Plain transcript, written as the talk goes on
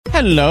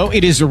Hello,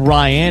 it is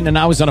Ryan, and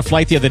I was on a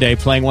flight the other day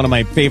playing one of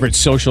my favorite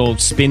social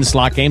spin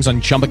slot games on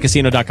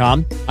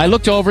ChumbaCasino.com. I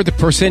looked over at the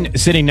person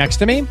sitting next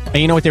to me, and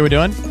you know what they were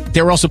doing?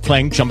 They were also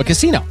playing Chumba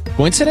Casino.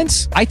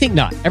 Coincidence? I think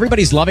not.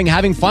 Everybody's loving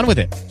having fun with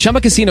it.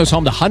 Chumba Casino is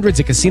home to hundreds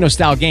of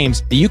casino-style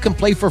games that you can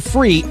play for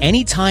free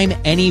anytime,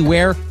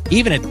 anywhere,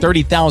 even at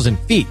 30,000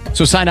 feet.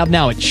 So sign up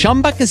now at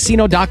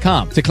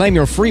ChumbaCasino.com to claim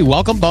your free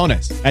welcome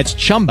bonus. That's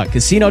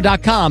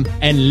ChumbaCasino.com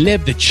and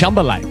live the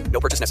Chumba life.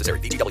 No purchase necessary.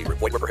 VGW.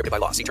 Void were prohibited by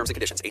law. See terms and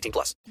conditions. 18+.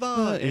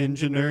 The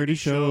Enginerdy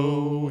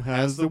Show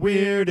has the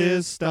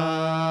weirdest style.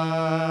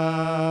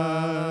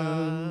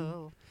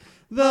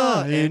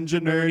 The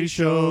Enginerdy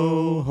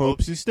Show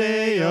hopes you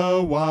stay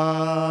a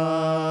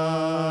while.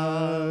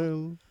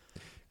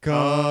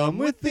 Come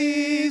with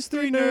these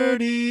three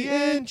nerdy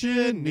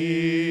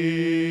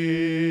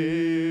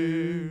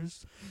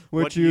engineers.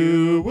 What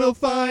you will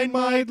find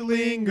might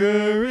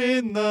linger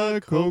in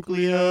the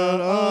cochlea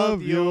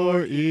of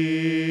your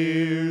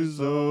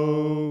ears.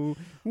 Oh,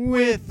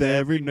 with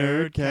every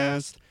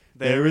nerdcast,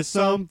 there is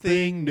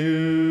something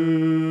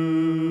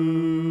new.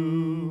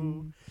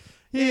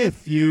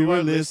 If you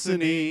are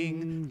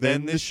listening,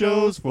 then this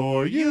show's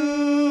for you.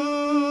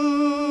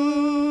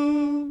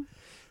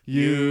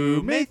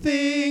 You may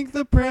think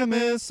the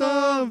premise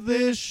of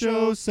this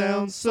show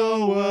sounds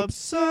so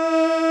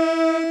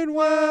absurd.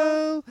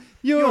 Well,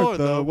 you're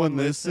the one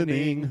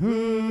listening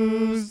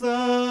who's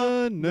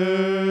the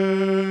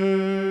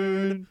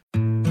nerd.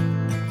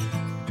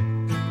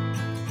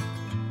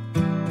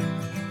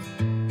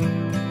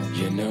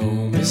 You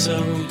know me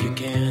so you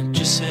can't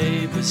just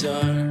say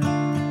bizarre.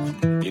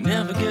 You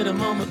never get a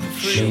moment for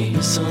free. Show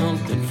me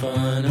something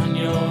fun on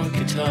your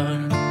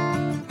guitar.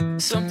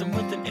 Something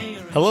with an A or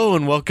a... Hello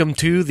and welcome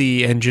to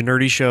the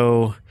Enginerdy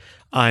Show.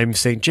 I'm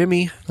St.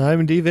 Jimmy.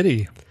 I'm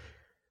DVD.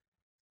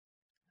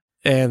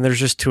 And there's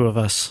just two of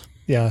us.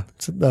 Yeah,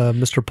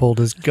 Mr. Pold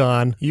is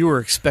gone. You were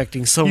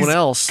expecting someone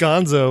else.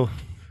 Gonzo.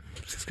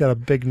 He's got a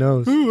big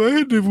nose. Oh, I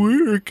had to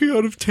work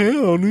out of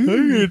town. I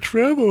had to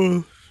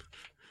travel.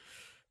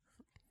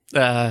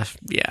 Yeah.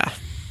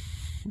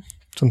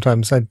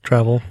 Sometimes I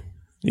travel.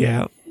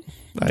 Yeah.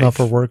 Not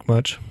for work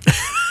much.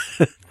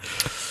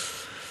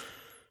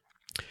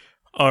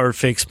 Our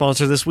fake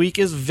sponsor this week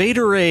is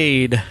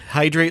Vaderade.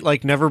 Hydrate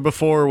like never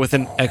before with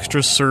an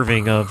extra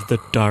serving of the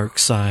dark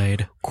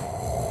side.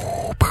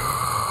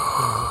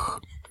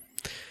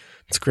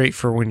 It's great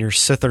for when you're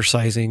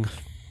sithercising.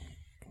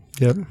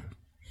 Yep.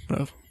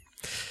 Oh.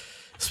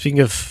 Speaking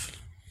of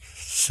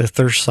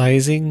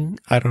sithercising,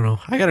 I don't know.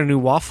 I got a new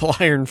waffle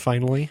iron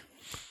finally.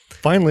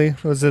 Finally?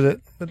 Was it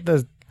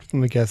let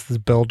me guess, this is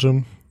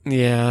Belgium?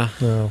 Yeah.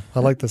 No, I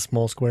like the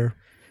small square.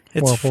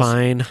 It's waffles.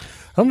 fine. I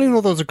don't even know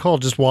what those are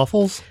called, just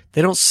waffles?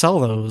 They don't sell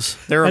those.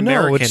 They're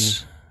American.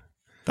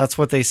 That's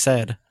what they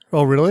said.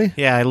 Oh, really?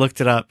 Yeah, I looked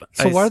it up.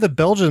 So why are the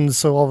Belgians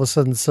so all of a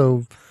sudden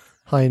so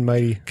high and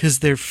mighty? Because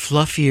they're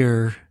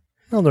fluffier.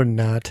 No, they're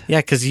not.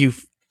 Yeah, because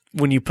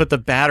when you put the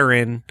batter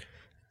in,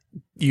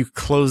 you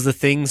close the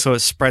thing so it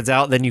spreads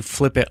out, then you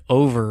flip it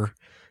over,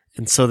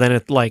 and so then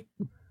it like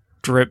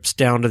drips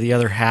down to the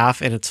other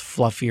half, and it's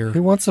fluffier.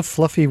 Who wants a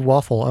fluffy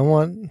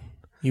waffle?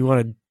 You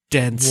want a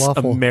dense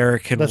waffle.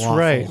 American That's waffle.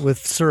 right,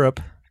 with syrup.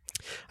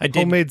 I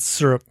did. Homemade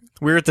syrup.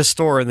 We were at the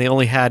store, and they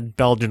only had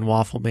Belgian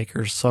waffle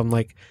makers, so I'm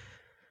like,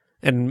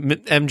 and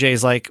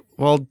MJ's like,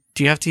 well,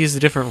 do you have to use a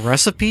different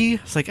recipe?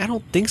 I was like, I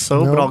don't think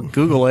so, but I'll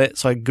Google it.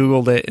 So I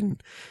Googled it,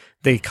 and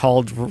they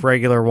called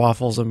regular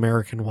waffles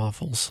American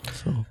waffles.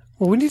 So,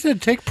 well, we need to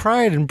take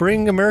pride and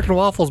bring American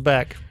waffles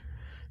back.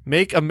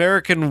 Make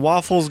American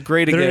waffles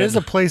great again. There is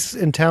a place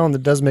in town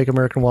that does make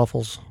American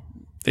waffles.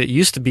 It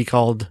used to be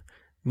called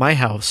My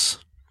House.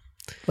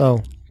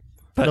 Oh.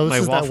 But no,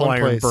 my waffle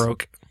iron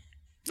broke.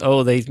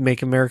 Oh, they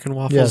make American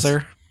waffles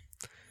there?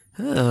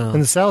 Oh.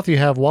 In the South, you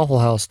have Waffle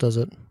House, does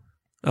it?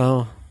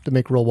 Oh. To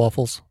make real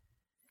waffles.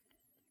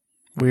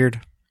 Weird.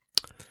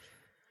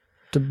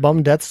 Do Mom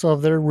and Dad still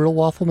have their real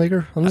waffle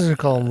maker? I'm just going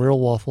to call them real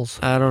waffles.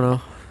 I don't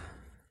know.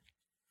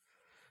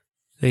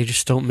 They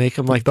just don't make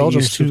them like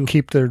Belgians they used to.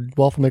 keep their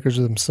waffle makers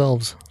to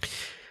themselves.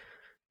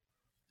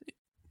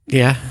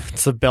 Yeah,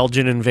 it's a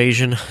Belgian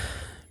invasion. Can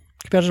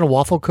you imagine a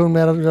waffle cone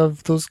made out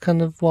of those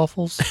kind of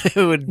waffles? It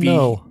would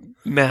be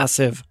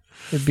massive.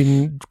 It'd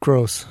be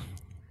gross.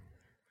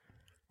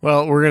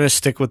 Well, we're going to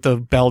stick with the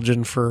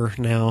Belgian for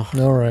now.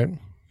 All right.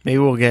 Maybe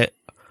we'll get...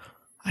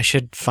 I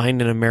should find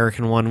an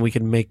American one. We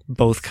can make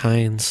both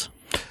kinds.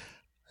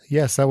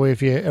 Yes, that way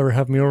if you ever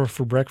have me over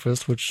for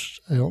breakfast, which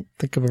I don't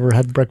think I've ever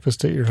had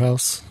breakfast at your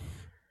house.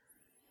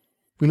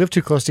 We live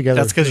too close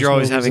together. That's because you're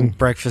always having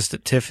breakfast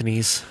at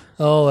Tiffany's.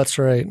 Oh, that's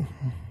right.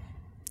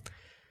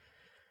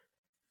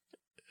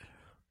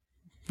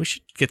 We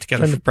should get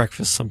together for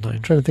breakfast sometime.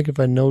 I'm trying to think if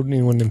I know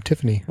anyone named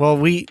Tiffany.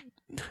 Well,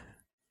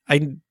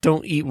 I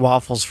don't eat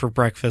waffles for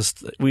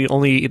breakfast. We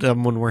only eat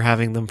them when we're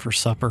having them for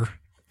supper.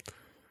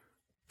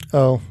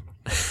 Oh.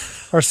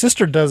 Our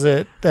sister does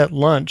it at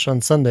lunch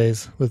on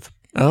Sundays with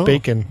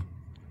bacon.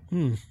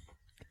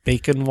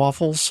 Bacon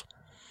waffles?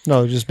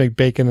 No, just make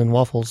bacon and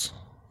waffles.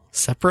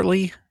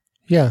 Separately?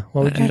 Yeah.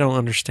 Why would you? I don't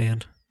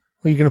understand.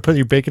 Are you going to put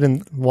your bacon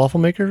in waffle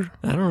maker?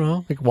 I don't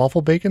know. Like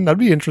waffle bacon? That'd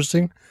be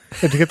interesting.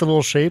 To get the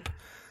little shape.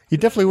 You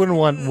definitely wouldn't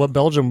want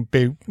Belgium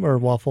or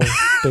waffle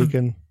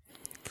bacon.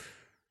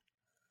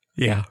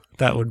 Yeah,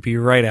 that would be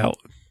right out.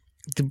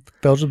 Do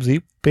Belgians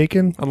eat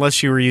bacon?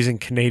 Unless you were using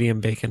Canadian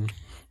bacon.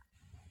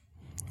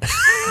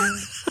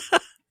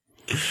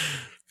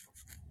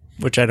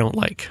 Which I don't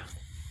like.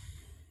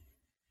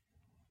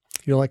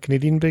 You don't like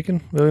Canadian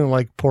bacon? I don't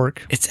like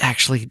pork. It's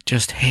actually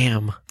just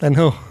ham. I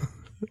know.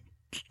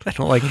 I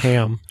don't like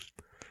ham.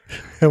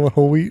 I want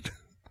whole wheat.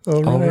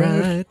 All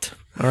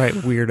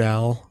right, Weird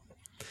Al.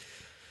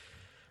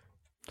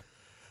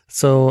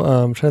 So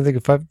I'm trying to think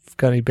if I've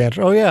got any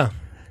banter. Oh, yeah.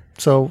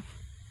 So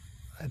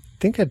I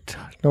think it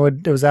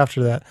was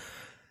after that.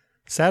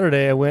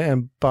 Saturday, I went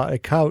and bought a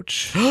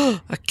couch.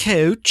 A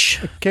couch?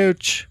 A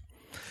couch.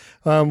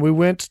 We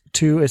went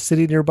to a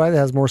city nearby that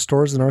has more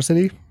stores than our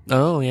city.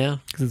 Oh, yeah.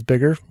 Because it's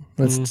bigger.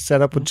 It's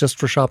set up with just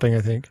for shopping,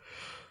 I think.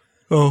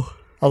 Oh.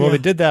 Although they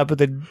did that, but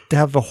they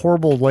have a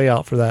horrible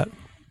layout for that.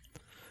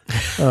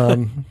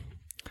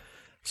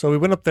 So we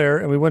went up there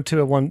and we went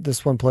to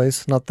this one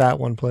place, not that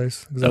one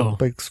place. Oh,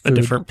 a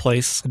different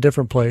place. A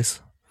different place.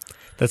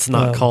 That's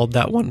not called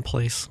that one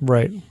place.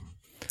 Right.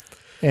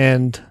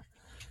 And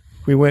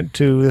we went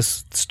to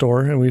this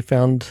store and we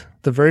found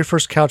the very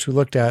first couch we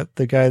looked at.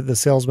 The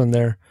salesman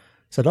there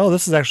said, "Oh,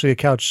 this is actually a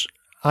couch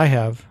I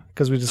have,"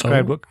 because we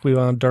described what we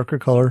wanted, darker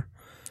color,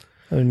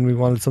 and we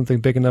wanted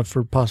something big enough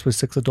for possibly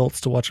 6 adults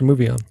to watch a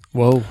movie on.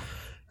 Whoa.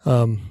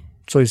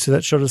 So he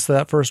showed us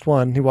that first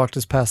one. He walked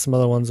us past some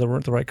other ones that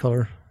weren't the right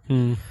color.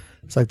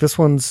 It's like, this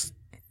one's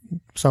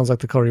sounds like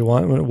the color you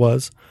want, and it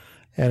was.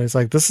 And it's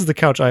like, this is the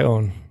couch I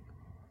own.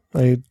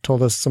 And he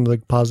told us some of the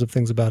positive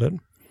things about it.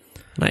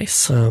 Nice.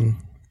 So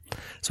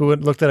we went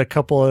and looked at a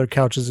couple other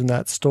couches in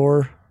that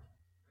store.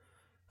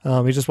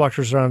 He just walked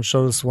us around and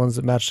showed us the ones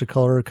that matched the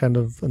color, kind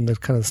of, and the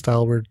kind of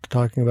style we're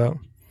talking about.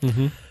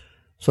 Mm-hmm.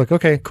 So like,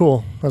 okay,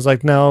 cool. I was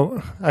like,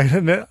 now,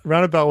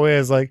 roundabout way, I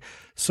was like,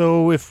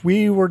 so if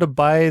we were to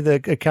buy a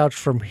couch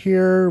from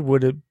here,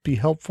 would it be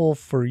helpful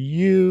for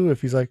you?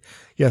 If he's like,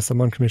 yes,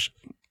 I'm on commission.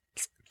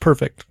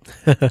 Perfect.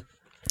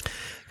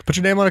 Put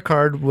your name on a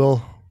card.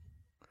 We'll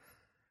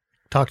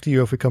talk to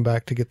you if we come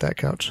back to get that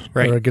couch.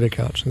 Right. Or get a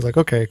couch. He's like,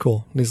 okay,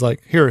 cool. And he's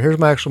like, here's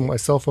my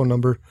cell phone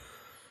number.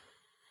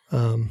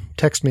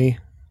 Text me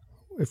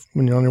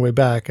when you're on your way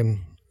back,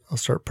 and I'll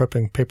start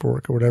prepping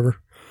paperwork or whatever.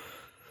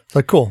 It's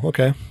like, cool,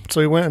 okay.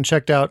 So we went and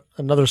checked out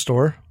another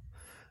store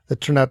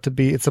that turned out to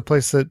be, it's a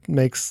place that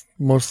makes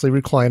mostly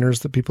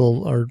recliners that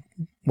people are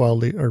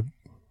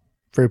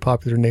very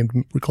popular named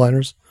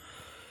recliners.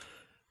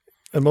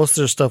 And most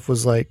of their stuff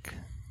was like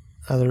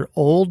either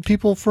old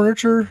people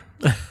furniture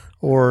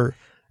or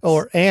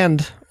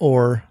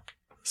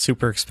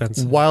super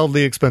expensive.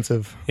 Wildly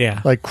expensive.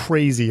 Yeah. Like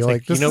crazy.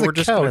 Like this is we're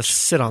just going to couch.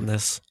 sit on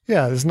this.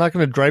 Yeah, it's not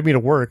going to drive me to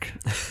work.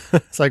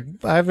 It's like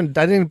I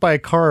didn't buy a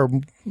car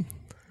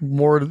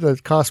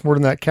that cost more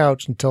than that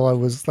couch until I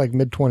was like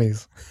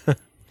mid-20s.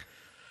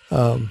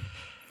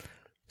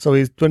 So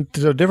we went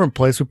to a different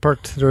place. We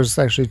parked. There was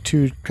actually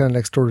two kind of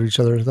next door to each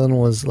other. The other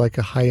one was like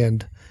a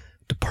high-end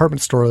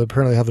department store that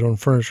apparently have their own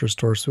furniture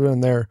store. So we went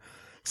in there.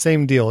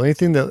 Same deal.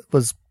 Anything that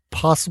was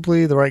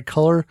possibly the right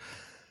color,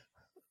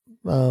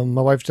 my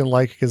wife didn't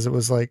like because it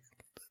was like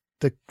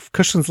the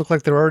cushions looked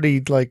like they're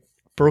already like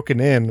broken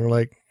in, or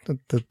like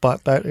the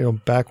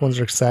back ones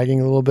are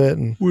sagging a little bit,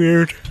 and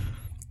weird.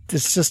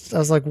 It's just, I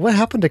was like, what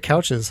happened to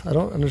couches? I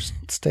don't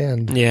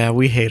understand. Yeah,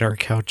 we hate our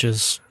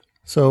couches.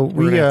 So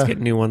we're gonna have to get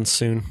new ones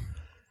soon.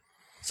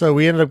 So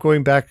we ended up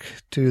going back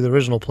to the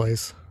original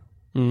place.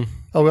 Oh,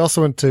 we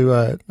also went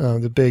to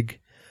the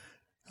big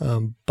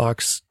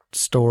box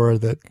store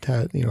that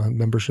had, a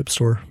membership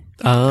store.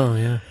 Oh,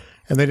 yeah.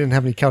 And they didn't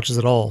have any couches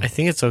at all. I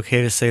think it's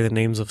okay to say the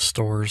names of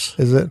stores.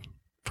 Is it?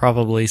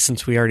 Probably,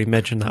 since we already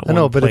mentioned that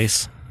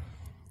place.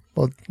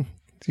 Well,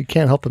 you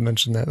can't help but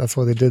mention that. That's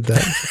why they did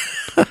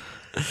that.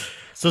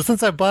 So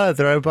since I bought it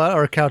there, I bought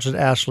our couch at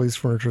Ashley's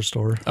furniture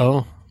store.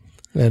 Oh.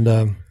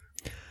 And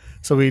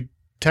so we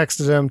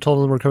texted him,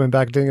 told him we're coming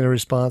back, didn't get a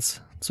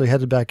response. So we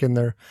headed back in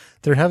there.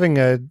 They're having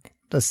a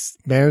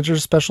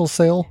manager's special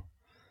sale.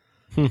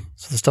 So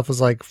the stuff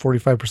was like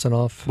 45%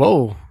 off.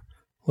 Whoa.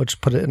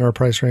 Which put it in our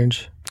price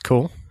range.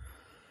 Cool.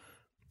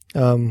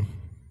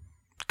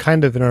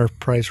 Kind of in our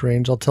price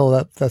range. I'll tell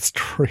that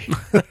story.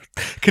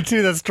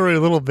 Continue that story a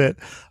little bit.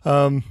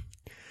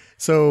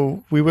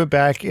 So we went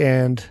back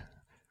and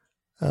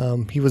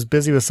he was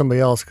busy with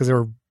somebody else because they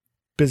were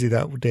busy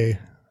that day.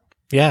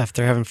 Yeah, if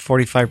they're having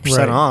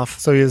 45% off.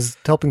 So he was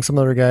helping some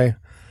other guy.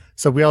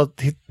 So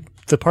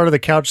the part of the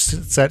couch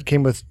set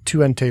came with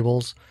 2 end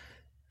tables.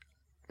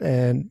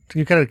 And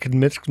you kind of could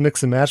mix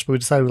and match, but we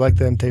decided we liked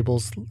the end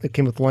tables. It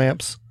came with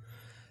lamps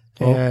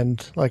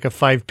and like a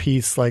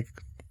 5-piece, like,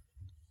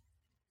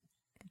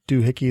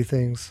 doohickey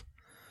things.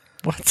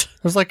 What?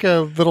 It was like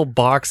a little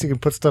box you can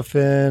put stuff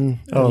in.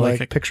 Oh,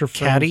 like a picture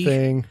frame caddy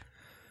thing.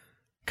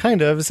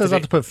 Kind of. It says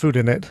not to put food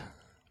in it.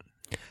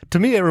 To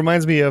me, it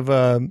reminds me of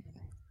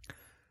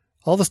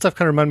all the stuff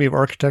kind of reminded me of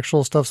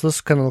architectural stuff. So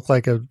this kind of looked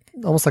like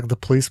almost like the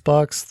police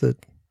box. That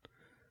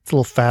it's a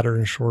little fatter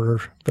and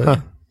shorter,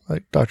 but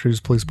like Dr. Who's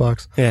police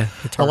box. Yeah,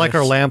 I like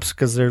our lamps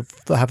because they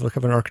have like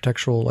an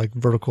architectural like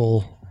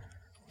vertical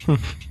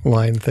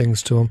line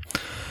things to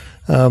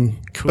them.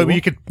 Cool. But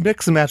you could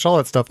mix and match all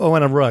that stuff. Oh,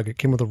 and a rug. It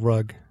came with a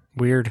rug.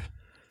 Weird.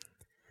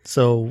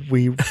 So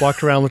we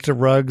walked around, looked at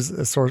rugs,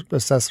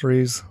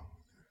 accessories,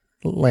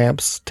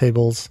 lamps,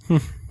 tables.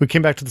 We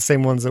came back to the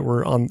same ones that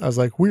were on. I was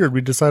like, weird.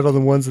 We decided on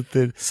the ones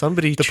that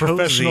Somebody the chose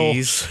professional,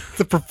 these.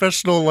 the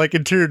professional like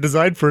interior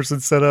design person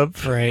set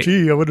up. Right.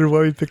 Gee, I wonder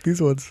why we picked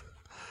these ones.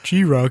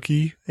 Gee,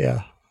 Rocky.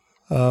 Yeah.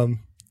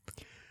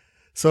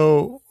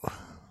 So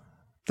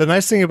the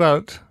nice thing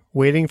about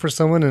waiting for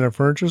someone in a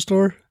furniture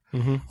store,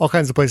 all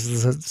kinds of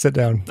places to sit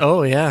down.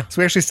 Oh, yeah.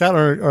 So we actually sat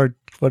on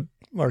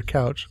our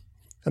couch,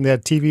 and they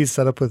had TVs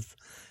set up with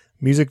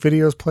music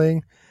videos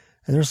playing,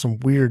 and there's some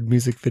weird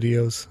music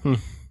videos. I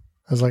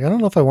was like, I don't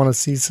know if I want to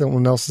see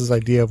someone else's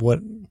idea of what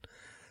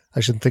I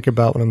should think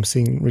about when I'm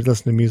listening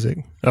to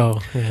music.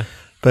 Oh, yeah.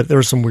 But there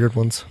were some weird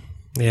ones.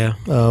 Yeah.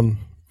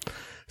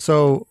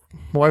 So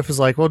my wife was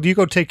like, well, do you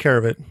go take care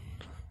of it?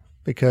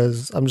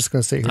 Because I'm just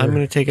going to sit here. I'm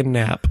going to take a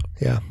nap.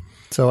 Yeah.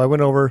 So I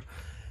went over,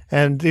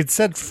 and it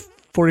said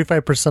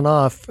 45%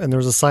 off, and there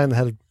was a sign that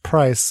had a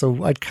price.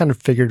 So I kind of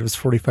figured it was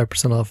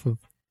 45% off of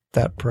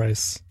that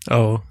price.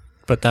 Oh,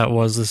 but that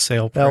was the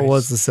sale price. That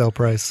was the sale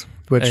price,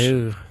 which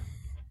Oh.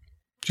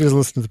 she doesn't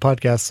listen to the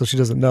podcast, so she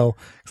doesn't know,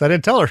 because I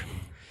didn't tell her.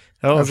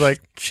 Oh, I was like,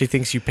 she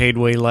thinks you paid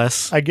way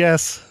less. I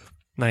guess.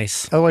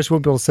 Nice. Otherwise, she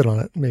wouldn't be able to sit on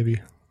it, maybe.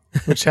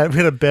 We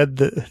had a bed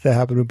that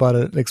happened. We bought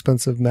an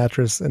expensive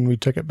mattress, and we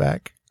took it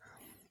back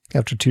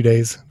after 2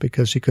 days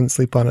because she couldn't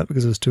sleep on it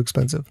because it was too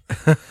expensive.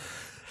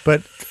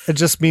 But it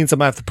just means I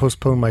might have to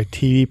postpone my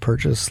TV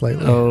purchase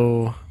slightly.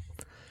 Oh.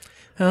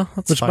 Well,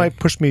 that's which fine. might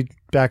push me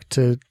back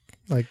to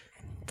like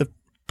the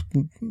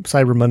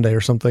Cyber Monday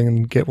or something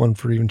and get one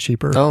for even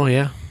cheaper. Oh,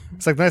 yeah.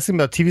 It's like the nice thing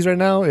about TVs right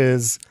now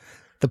is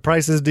the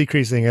price is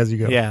decreasing as you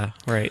go. Yeah,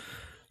 right.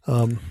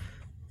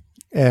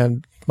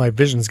 And my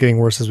vision's getting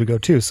worse as we go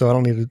too, so I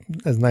don't need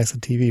as nice a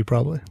TV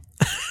probably.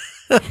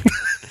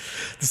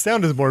 The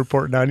sound is more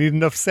important now. I need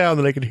enough sound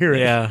that I can hear it.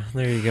 Yeah,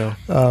 there you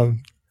go.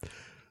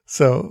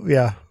 So,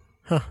 yeah.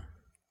 Huh.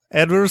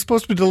 And we were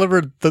supposed to be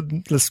delivered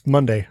this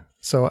Monday.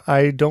 So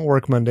I don't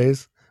work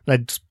Mondays. And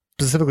I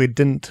specifically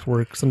didn't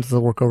work. Sometimes I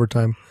work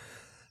overtime.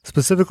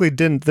 Specifically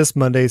didn't this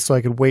Monday so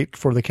I could wait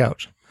for the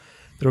couch.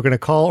 They were going to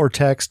call or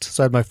text.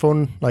 So I had my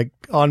phone like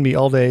on me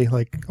all day,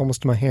 like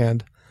almost in my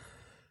hand.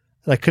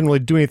 And I couldn't really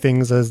do anything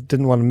because I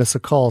didn't want to miss a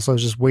call. So I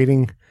was just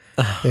waiting.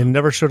 They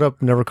never showed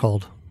up, never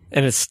called.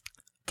 And it's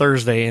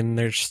Thursday and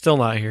they're still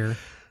not here.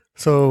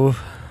 So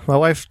my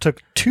wife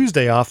took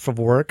Tuesday off of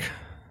work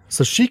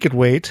so she could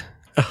wait.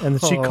 And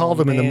then she called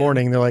them in the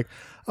morning. They're like,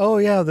 oh,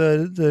 yeah,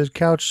 the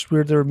couch,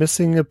 they were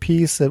missing a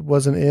piece that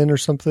wasn't in or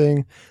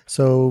something.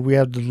 So we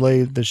had to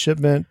delay the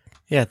shipment.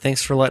 Yeah,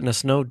 thanks for letting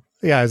us know.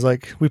 Yeah, I was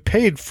like, we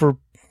paid for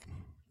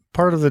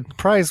part of the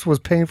price was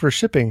paying for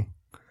shipping.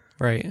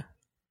 Right.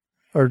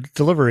 Or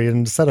delivery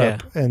and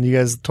setup. Yeah. And you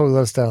guys totally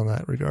let us down in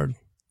that regard.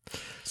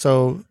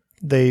 So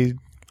they...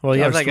 Well,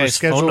 you have that guy's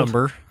phone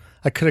number.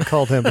 I could have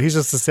called him, but he's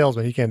just a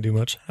salesman. He can't do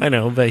much. I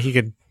know, but he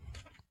could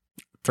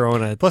throw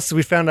in a Plus,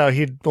 we found out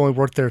he'd only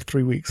worked there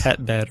 3 weeks.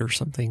 pet bed or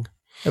something.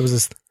 It was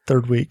his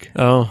third week.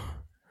 Oh,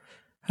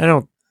 I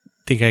don't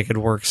think I could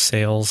work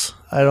sales,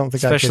 I don't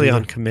think especially I could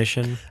on either.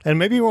 commission. And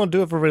maybe he won't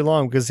do it for very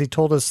long because he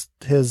told us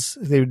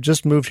they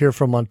just moved here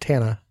from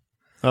Montana.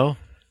 Oh,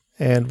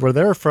 And where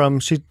they're from,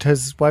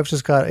 his wife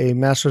just got a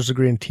master's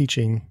degree in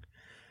teaching.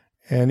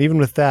 And even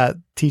with that,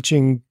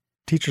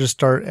 teachers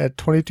start at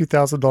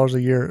 $22,000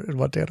 a year in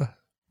Montana.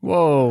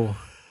 whoa,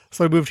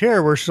 So I moved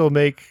here where she'll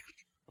make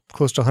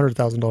close to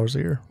 $100,000 a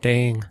year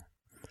dang.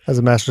 as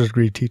a master's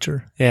degree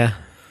teacher. Yeah.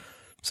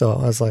 So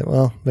I was like,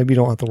 well, maybe you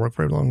don't have to work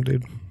very long,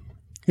 dude.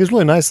 He was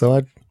really nice,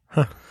 though.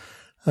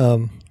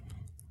 Can't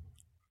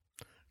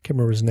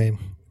remember his name.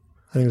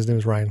 I think his name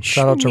is Ryan.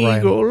 Shout out to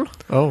Ryan. Schmeagle.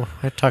 Oh,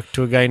 I talked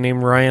to a guy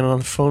named Ryan on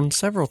the phone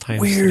several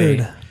times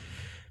today.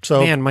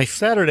 So Man, my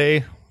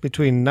Saturday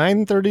between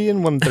 9:30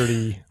 and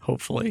 1:30.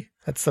 Hopefully.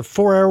 That's a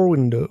 4-hour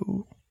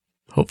window,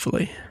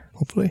 Hopefully.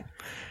 hopefully.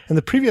 And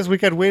the previous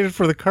week, I'd waited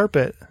for the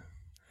carpet.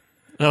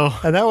 Oh,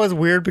 And that was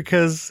weird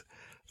because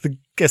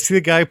I see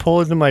the guy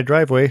pull into my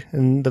driveway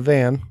in the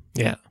van.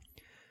 yeah.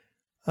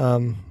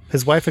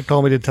 His wife had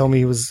called me to tell me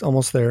he was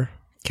almost there.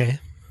 Okay.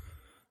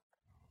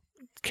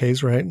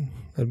 Kay's right.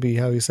 That'd be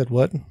how he said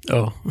what.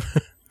 Oh,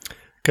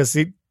 Because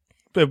it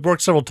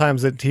worked several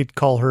times that he'd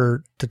call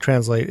her to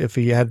translate if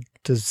he had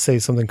to say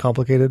something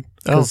complicated.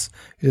 Because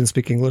he didn't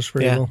speak English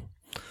very well.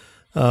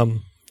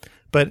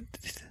 But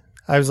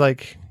I was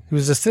like, he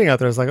was just sitting out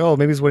there. I was like, oh,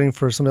 maybe he's waiting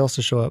for somebody else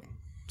to show up.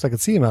 So I could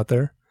see him out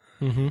there.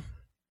 mm-hmm.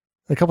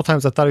 A couple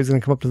times I thought he was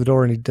going to come up to the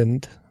door and he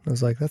didn't. I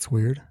was like, that's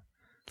weird.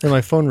 Then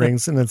my phone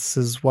rings and it's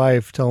his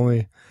wife telling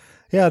me,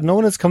 yeah, no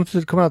one has come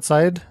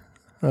outside.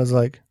 I was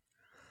like,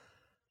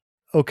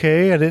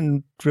 okay, I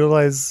didn't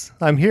realize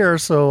I'm here,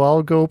 so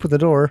I'll go open the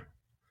door.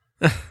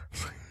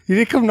 You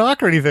didn't come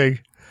knock or anything.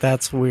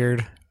 That's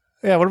weird.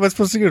 Yeah, what am I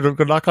supposed to do?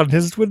 Go knock on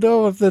his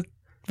window of the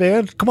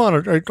van? Come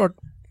on, I'm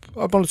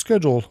on a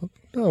schedule.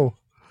 No.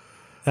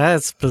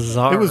 That's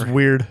bizarre. It was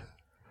weird.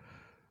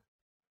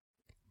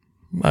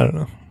 I don't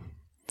know.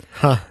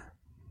 Huh.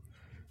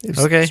 It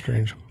was Okay.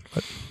 strange.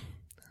 But,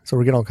 so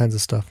we're getting all kinds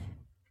of stuff.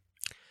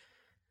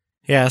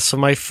 Yeah, so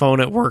my phone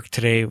at work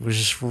today was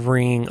just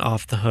ringing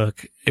off the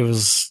hook. It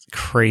was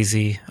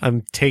crazy.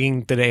 I'm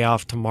taking the day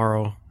off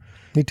tomorrow,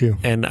 Me too.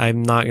 and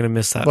I'm not going to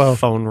miss that Well-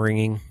 phone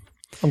ringing.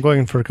 I'm going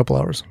in for a couple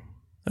hours.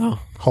 Oh,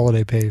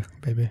 Holiday pay,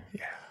 baby.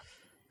 Yeah.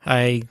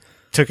 I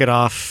took it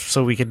off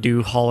so we could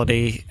do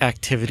holiday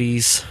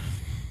activities.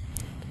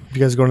 You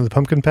guys going to the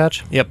pumpkin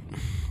patch? Yep.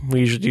 We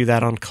usually do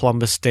that on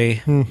Columbus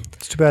Day.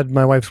 It's too bad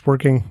my wife's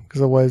working,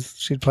 because otherwise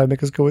she'd probably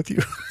make us go with you.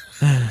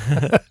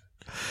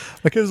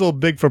 My kid's a little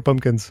big for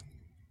pumpkins.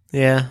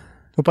 Yeah.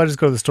 We'll probably just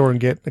go to the store and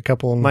get a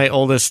couple. And My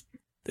oldest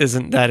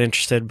isn't that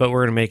interested, but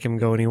we're going to make him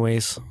go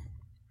anyways.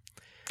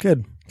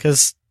 good.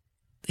 Because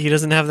he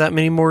doesn't have that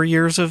many more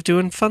years of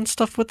doing fun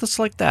stuff with us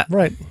like that.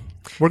 Right.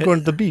 We're going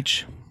to the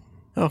beach,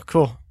 Oh,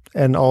 cool.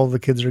 and all the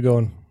kids are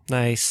going.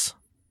 Nice.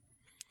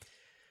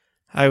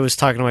 I was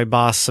talking to my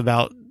boss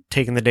about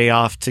taking the day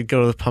off to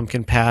go to the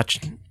pumpkin patch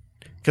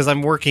because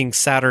I'm working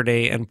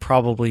Saturday and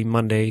probably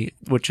Monday,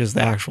 which is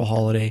the actual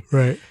holiday.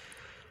 Right.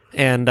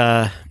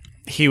 And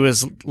he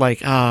was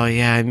like, oh,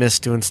 yeah, I miss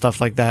doing stuff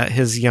like that.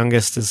 His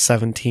youngest is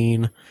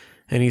 17.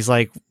 And he's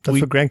like, That's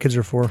what grandkids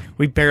are for.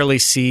 we barely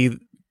see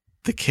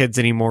the kids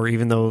anymore,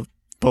 even though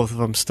both of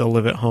them still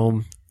live at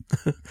home.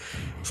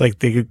 It's like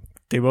they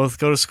both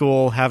go to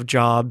school, have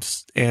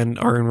jobs, and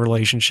are in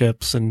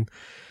relationships. And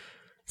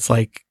it's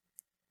like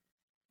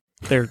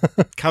they're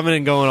coming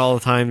and going all the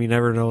time. You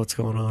never know what's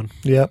going on.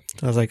 Yep.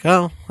 I was like,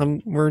 oh,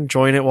 we're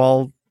enjoying it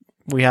while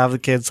we have the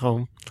kids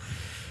home.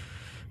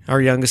 Our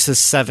youngest is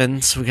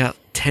 7, so we got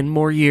 10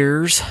 more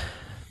years.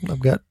 I've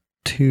got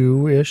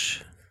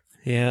 2-ish.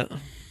 Yeah.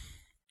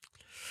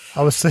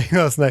 I was saying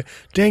last night,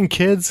 dang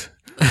kids.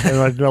 And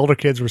my older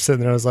kids were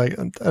sitting there. I was like,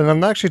 and I'm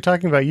not actually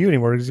talking about you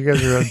anymore because you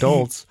guys are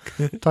adults.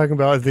 Talking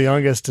about the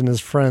youngest and his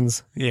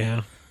friends. Yeah.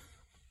 I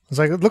was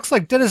like, it looks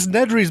like Dennis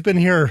Nedry's been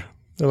here.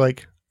 They're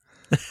like,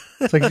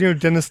 it's like, you know who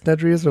Dennis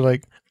Nedry is? They're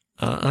like,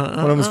 one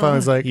of them's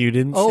finally like, You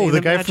didn't oh, say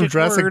the guy from magic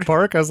Jurassic word.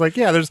 Park? I was like,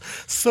 yeah, there's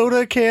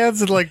soda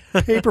cans and like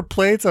paper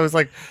plates. I was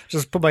like,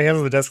 just put my hands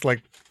on the desk,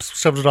 like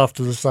shoved it off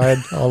to the side.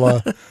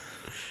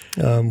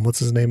 What's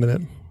his name in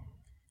it?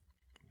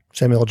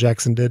 Samuel L.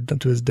 Jackson did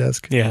to his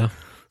desk. Yeah.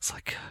 It's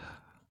like,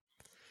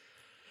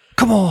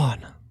 come on.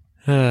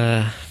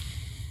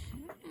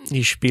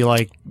 You should be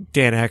like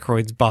Dan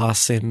Aykroyd's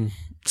boss in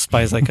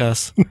Spies Like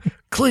Us.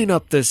 Clean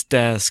up this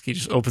desk. He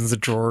just opens the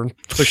drawer and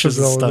pushes Pushes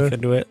it his all stuff in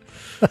into it.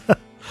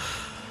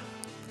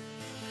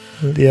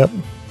 Yep.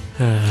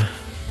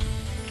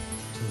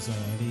 Twas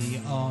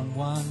early on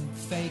one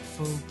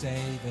fateful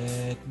day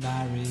that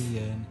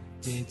Marian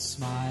did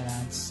smile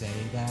and say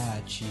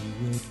that she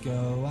would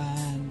go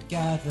and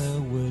gather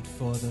wood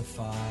for the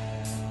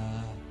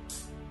fire.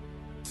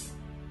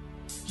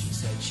 She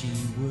said she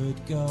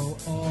would go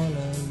all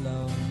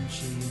alone.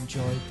 She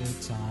enjoyed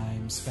the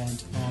time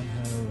spent on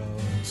her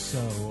own. So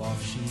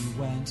off she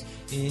went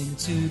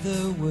into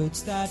the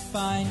woods that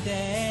fine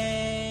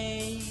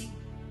day.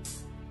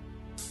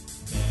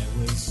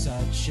 There was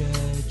such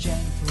a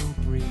gentle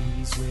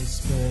breeze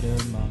whispered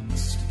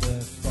amongst the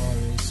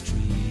forest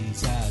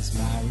trees as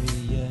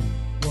Marian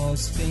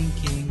was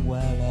thinking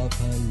well of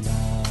her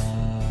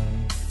love.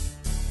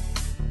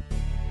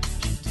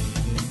 She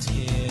didn't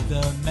hear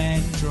the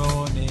men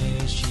draw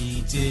near,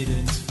 she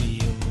didn't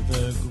feel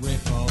the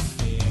grip of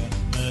fear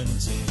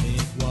until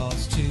it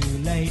was too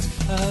late,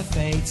 her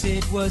fate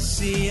it was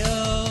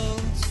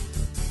sealed.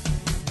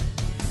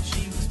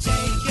 She was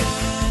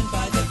taken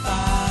by the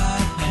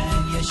bad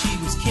men, yeah, she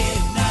was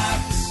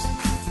kidnapped,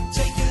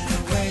 taken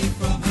away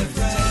from her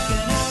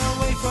friends,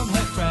 away from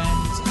her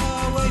friends,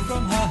 away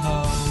from her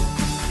home.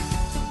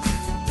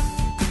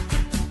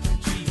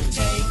 She was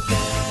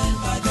taken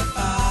by the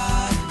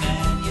bad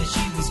men, yeah,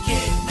 she was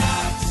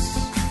kidnapped,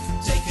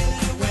 taken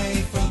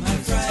away from her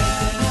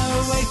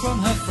friends, away from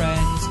her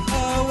friends,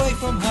 away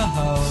from her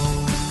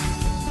home.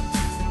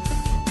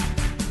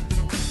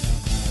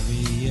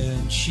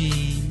 Marian,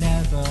 she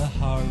never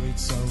hurried,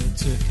 so it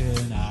took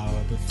an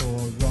hour before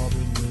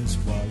Robin was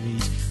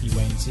worried. He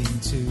went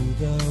into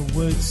the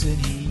woods and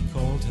he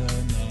called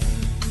her name.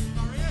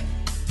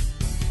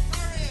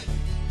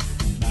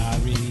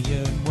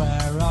 Marian,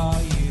 where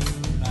are you?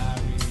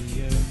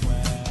 Marian,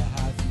 where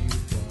have you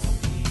gone?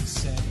 He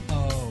said,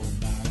 oh,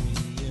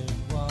 Marian,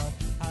 what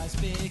has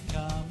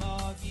become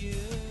of you?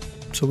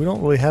 So we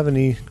don't really have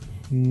any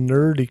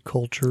nerdy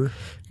culture.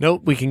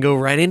 Nope, we can go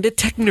right into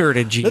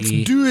Technerdy. Let's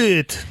do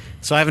it.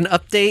 So I have an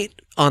update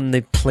on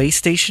the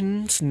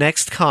PlayStation's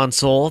next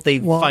console.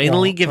 They've Wah,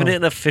 finally wah, given oh. it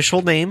an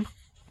official name.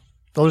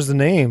 Oh, there's the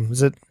name.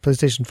 Is it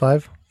PlayStation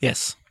 5?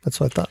 Yes. That's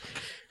what I thought.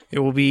 It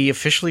will be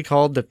officially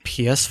called the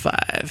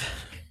PS5.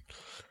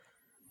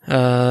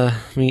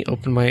 Let me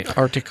open my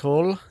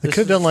article. They could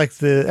have done like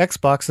the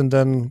Xbox and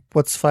done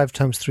what's 5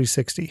 times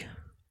 360.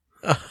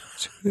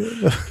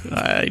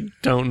 I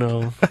don't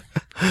know.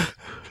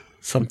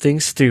 Something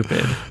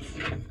stupid.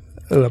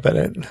 Oh, I bet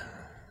it.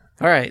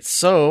 All right,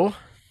 so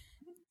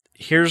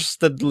here's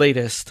the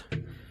latest.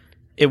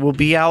 It will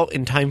be out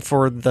in time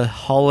for the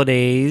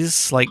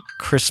holidays, like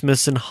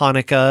Christmas and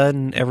Hanukkah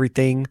and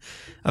everything,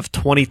 of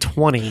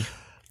 2020.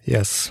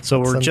 Yes.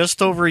 So we're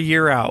just over a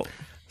year out.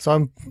 So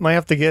I might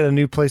have to get a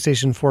new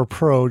PlayStation 4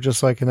 Pro just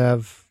so I can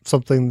have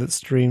something that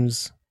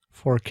streams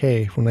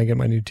 4K when I get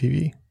my new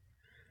TV.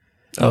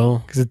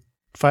 Oh. Because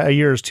a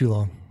year is too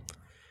long.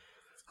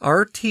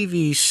 Our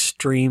TV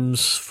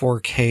streams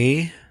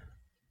 4K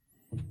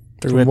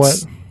through From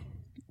its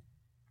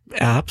what?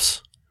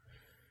 apps.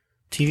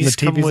 TVs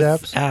The come TV's with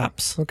apps?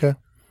 apps. Okay.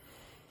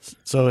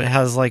 So it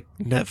has like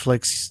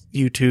Netflix,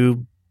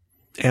 YouTube,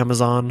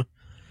 Amazon.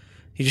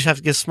 You just have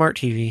to get a smart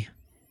TV.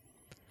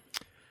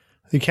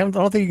 I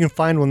don't think you can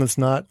find one that's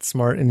not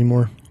smart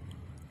anymore.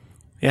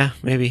 Yeah,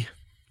 maybe.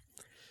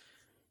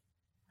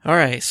 All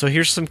right, so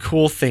here's some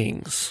cool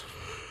things.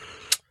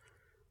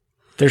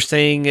 They're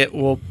saying it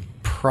will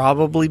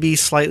probably be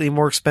slightly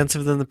more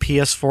expensive than the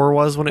PS4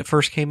 was when it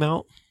first came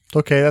out.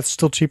 Okay, that's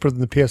still cheaper than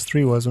the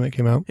PS3 was when it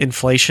came out.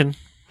 Inflation,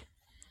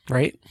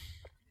 right?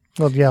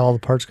 Well, yeah, all the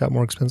parts got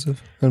more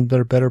expensive, and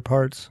they're better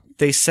parts.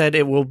 They said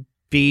it will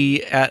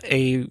be at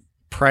a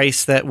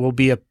price that will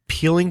be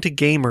appealing to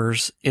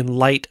gamers in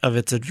light of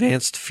its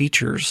advanced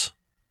features.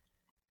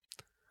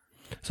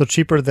 So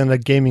cheaper than a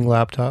gaming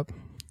laptop.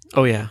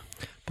 Oh, yeah.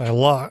 By a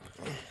lot.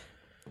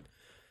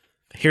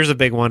 Here's a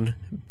big one.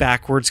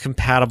 Backwards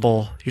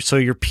compatible. So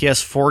your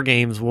PS4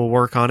 games will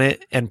work on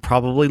it and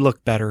probably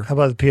look better. How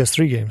about the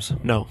PS3 games?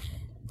 No.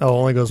 Oh,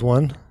 only goes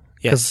one?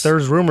 Because Yes.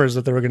 there's rumors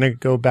that they were going to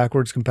go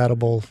backwards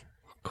compatible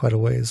quite a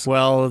ways.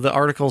 Well, the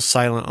article's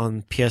silent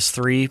on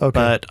PS3, Okay.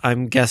 but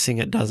I'm guessing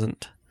it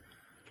doesn't.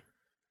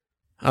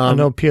 I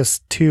know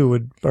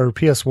PS2 or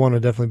PS1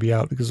 would definitely be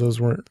out because those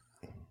weren't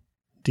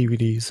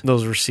DVDs.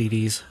 Those were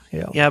CDs.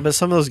 Yeah. Yeah, but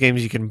some of those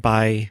games you can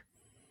buy,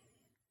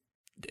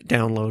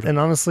 download. And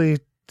honestly,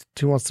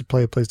 who wants to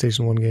play a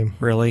PlayStation 1 game?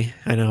 Really?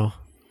 I know.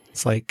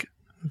 It's like,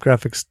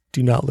 Graphics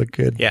do not look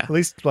good. Yeah. At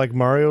least like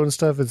Mario and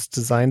stuff, it's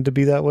designed to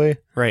be that way.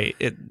 right.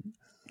 It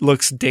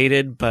looks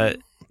dated, but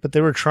But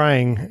they were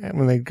trying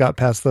when they got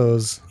past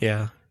those,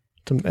 yeah.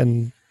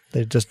 and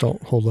they just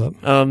don't hold up.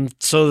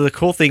 So the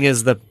cool thing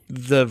is that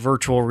the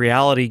virtual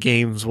reality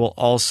games will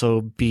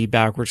also be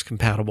backwards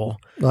compatible.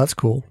 Well, that's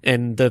cool.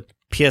 And the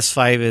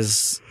PS5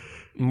 is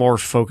more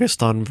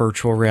focused on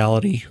virtual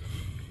reality,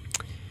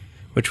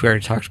 which we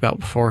already talked about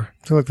before.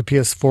 I feel like the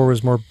PS4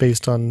 was more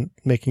based on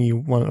making you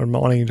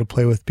wanting you to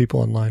play with people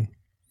online.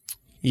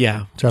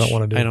 Yeah. Which I don't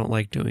want to do. I don't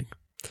like doing.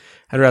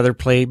 I'd rather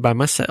play by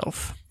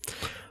myself.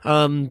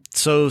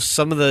 So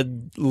some of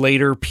the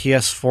later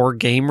PS4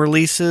 game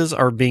releases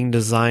are being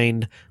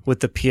designed with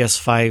the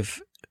PS5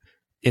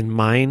 in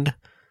mind,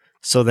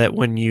 so that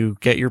when you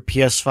get your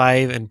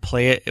PS5 and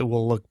play it, it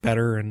will look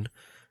better and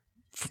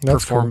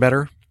perform cool.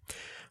 better.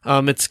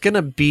 It's going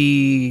to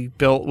be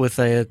built with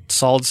a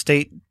solid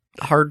state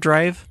hard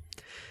drive.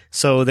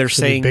 So they're Should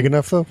it be saying big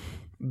enough though?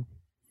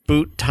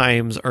 boot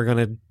times are going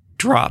to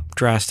drop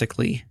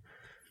drastically.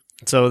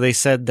 So they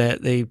said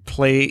that they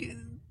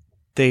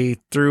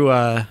threw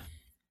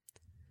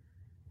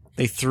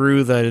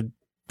the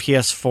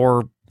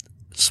PS4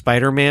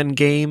 Spider-Man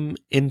game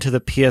into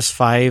the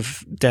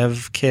PS5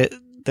 dev kit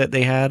that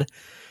they had,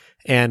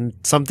 and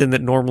something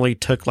that normally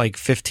took like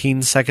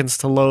 15 seconds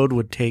to load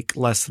would take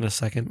less than a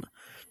second.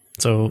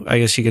 So I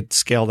guess you could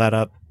scale that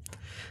up.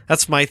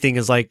 That's my thing,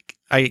 is like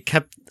I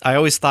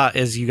always thought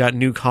as you got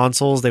new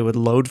consoles they would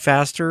load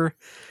faster,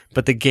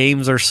 but the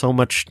games are so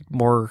much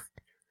more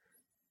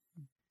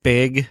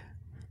big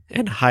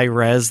and high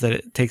res that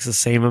it takes the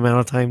same amount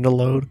of time to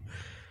load.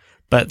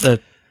 But the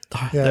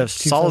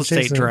solid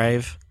state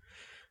drive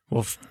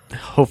will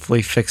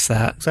hopefully fix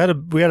that.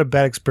 So we had a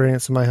bad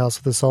experience in my house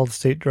with the solid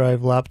state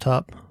drive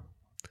laptop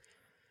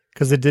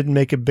because they didn't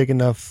make it big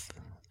enough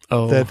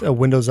that a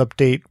Windows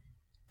update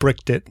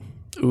bricked it.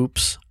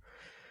 Oops.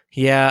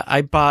 Yeah,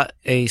 I bought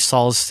a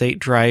solid state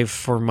drive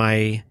for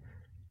my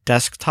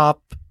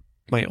desktop,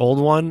 my old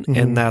one,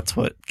 and that's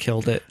what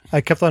killed it.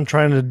 I kept on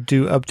trying to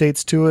do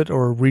updates to it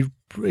or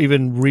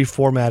even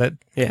reformat it,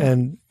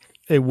 and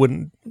it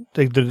wouldn't.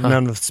 They didn't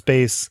have enough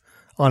space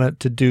on it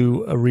to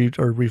do a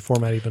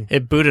reformat even.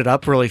 It booted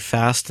up really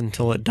fast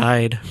until it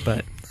died,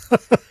 but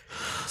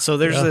so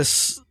there's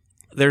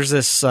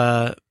this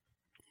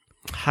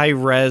high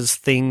res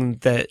thing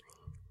that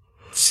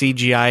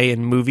CGI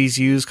in movies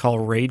use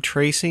called ray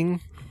tracing.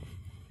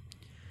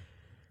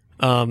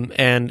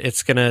 And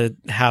it's going to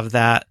have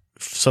that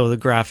so the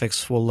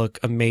graphics will look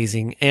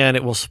amazing, and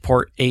it will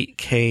support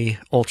 8K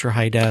ultra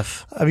high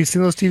def. Have you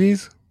seen those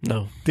TVs?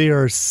 No. They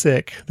are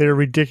sick. They're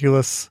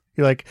ridiculous.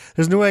 You're like,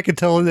 there's no way I could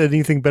tell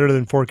anything better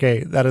than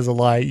 4K. That is a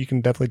lie. You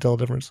can definitely tell a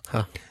difference.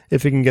 Huh.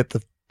 If you can get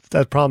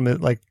that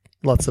problem, like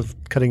lots of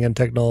cutting edge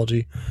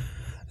technology,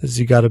 is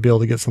you got to be able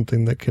to get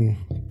something that can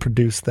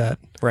produce that.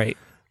 Right.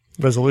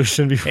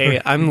 resolution before.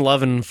 Hey, I'm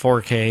loving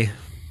 4K.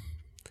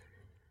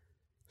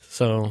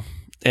 So,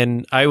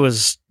 and I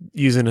was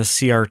using a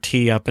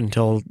CRT up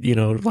until,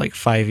 like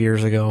 5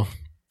 years ago.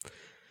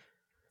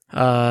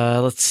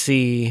 Let's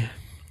see.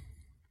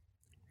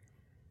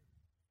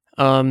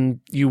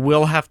 You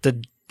will have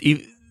to...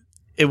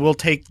 It will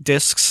take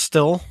discs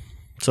still,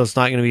 so it's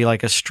not going to be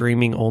like a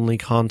streaming-only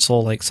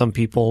console like some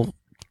people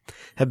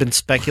have been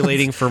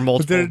speculating for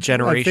multiple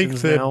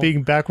generations now. I think that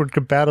being backward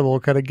compatible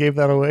kind of gave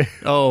that away.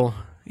 Oh,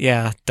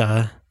 yeah,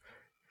 duh.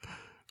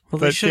 Well,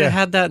 they should have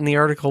had that in the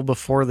article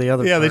before the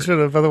other part. They should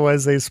have.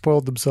 Otherwise, they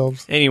spoiled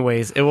themselves.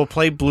 Anyways, it will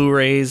play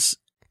Blu-rays,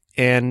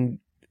 and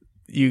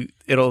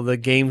the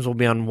games will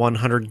be on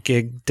 100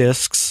 gig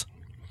discs.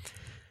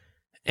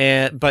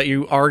 But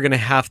you are going to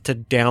have to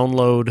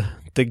download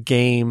the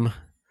game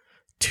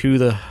to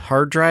the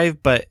hard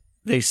drive, but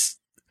they're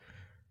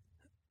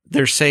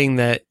saying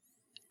that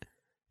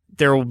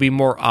there will be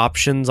more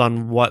options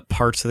on what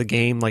parts of the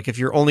game. Like if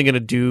you're only going to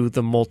do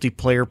the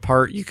multiplayer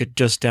part, you could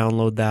just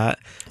download that.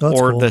 That's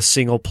or cool. The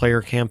single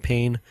player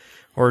campaign,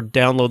 or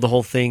download the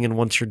whole thing. And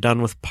once you're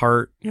done with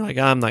part, you're like,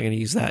 I'm not going to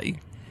use that. You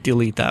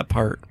delete that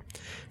part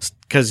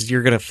because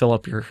you're going to fill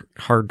up your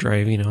hard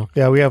drive,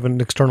 Yeah, we have an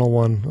external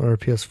one on our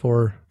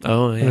PS4.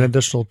 Oh, yeah. An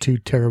additional 2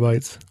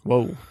 terabytes.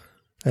 Whoa.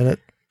 And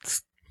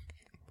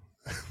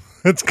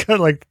it's got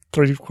like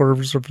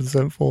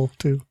 3/4% full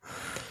too.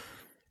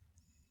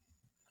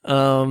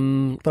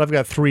 But I've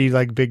got 4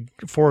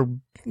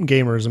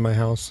 gamers in my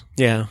house.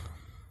 Yeah.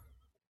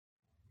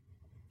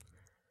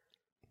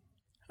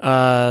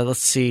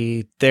 Let's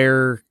see.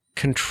 Their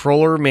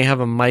controller may have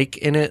a mic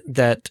in it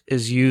that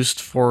is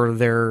used for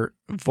their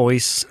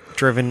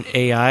voice-driven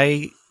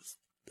AI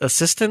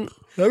assistant.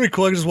 That'd be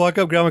cool. I can just walk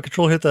up, grab my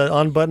controller, hit the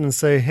on button, and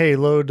say, "Hey,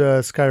 load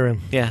Skyrim."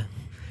 Yeah.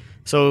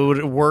 So it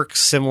would work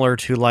similar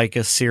to like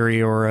a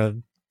Siri or a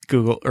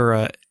Google or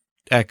a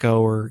Echo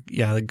or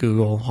the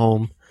Google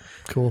Home.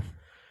 Cool.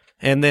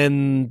 And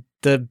then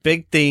the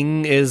big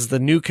thing is the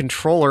new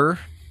controller.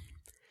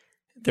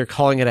 They're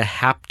calling it a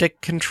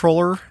haptic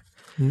controller.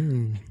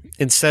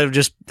 Instead of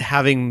just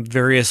having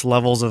various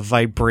levels of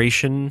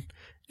vibration,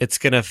 it's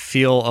going to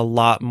feel a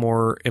lot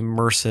more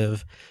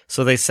immersive.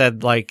 So they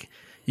said, like,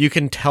 you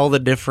can tell the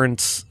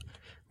difference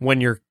when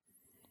your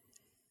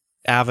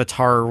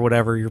avatar or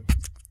whatever, your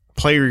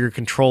player you're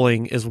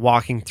controlling is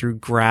walking through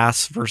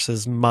grass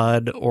versus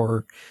mud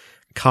or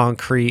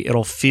concrete.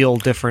 It'll feel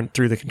different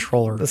through the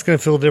controller. That's going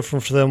to feel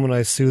different for them when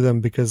I sue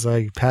them because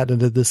I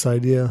patented this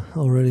idea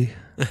already.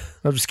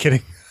 I'm just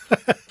kidding.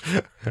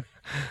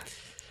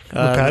 The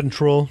patent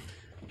troll.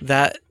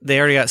 That they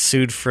already got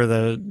sued for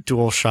the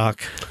DualShock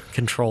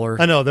controller.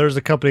 I know there's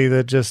a company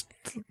that just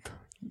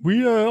we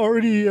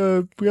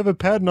have a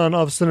patent on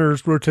off-center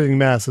rotating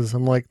masses.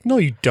 I'm like, no,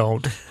 you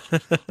don't.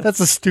 That's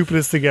the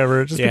stupidest thing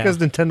ever. Just because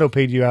Nintendo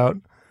paid you out,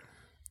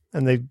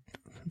 and they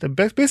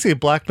basically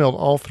blackmailed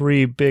all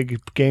 3 big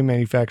game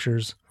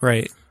manufacturers,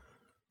 right?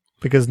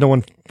 Because no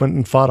one went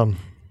and fought them,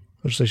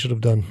 which they should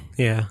have done.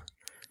 Yeah.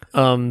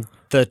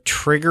 The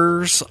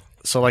triggers,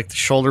 so like the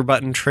shoulder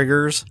button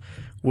triggers,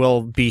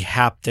 will be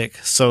haptic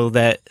so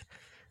that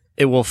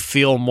it will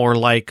feel more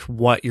like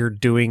what you're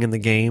doing in the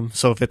game.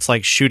 So if it's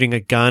like shooting a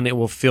gun, it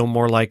will feel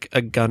more like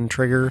a gun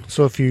trigger.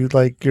 So if you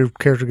like your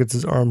character gets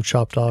his arm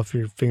chopped off,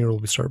 your finger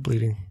will start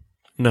bleeding.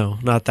 No,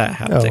 not that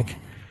haptic. Oh.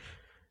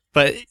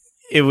 But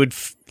it would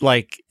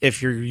like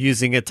if you're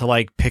using it to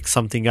like pick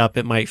something up,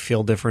 it might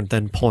feel different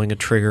than pulling a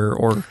trigger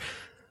or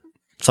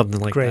something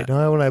like that. Great.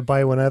 Now when I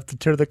buy one, I have to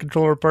tear the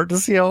controller apart to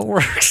see how it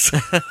works.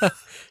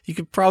 You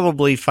could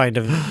probably find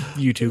a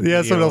YouTube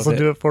video. Someone else will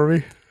do it for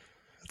me.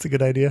 That's a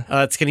good idea.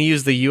 It's going to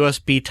use the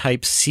USB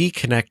Type-C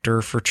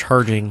connector for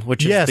charging,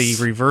 which is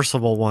the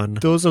reversible one.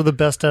 Those are the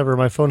best ever.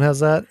 My phone has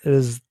that. It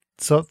is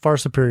so far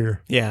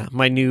superior. Yeah,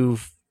 my new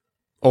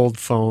old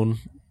phone.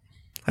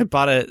 I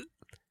bought a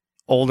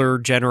older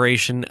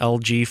generation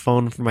LG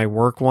phone for my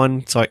work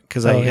one, so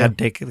because I had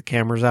to take the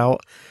cameras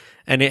out,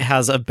 and it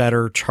has a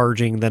better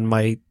charging than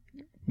my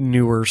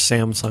newer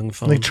Samsung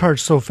phone. They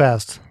charge so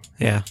fast.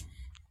 Yeah.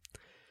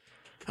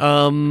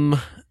 The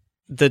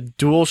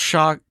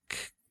DualShock.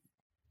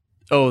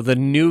 Oh, the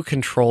new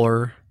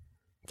controller.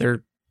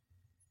 It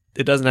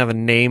doesn't have a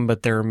name,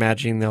 but they're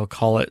imagining they'll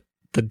call it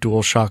the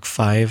DualShock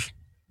 5,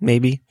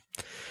 maybe.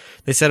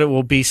 They said it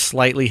will be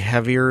slightly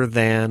heavier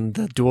than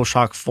the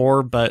DualShock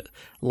 4, but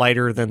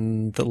lighter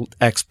than the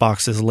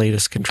Xbox's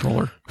latest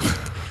controller.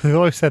 They've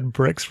always had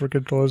bricks for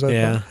controllers.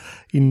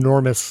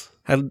 Enormous.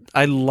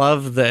 I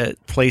love the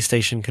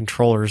PlayStation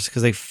controllers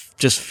because they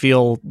just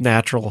feel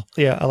natural.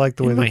 Yeah, I like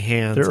the way my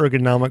hands. They're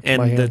ergonomic to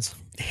my hands.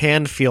 The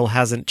hand feel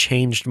hasn't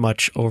changed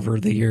much over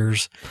the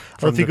years.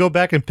 Or if you go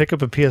back and pick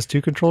up a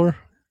PS2 controller,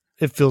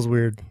 it feels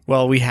weird.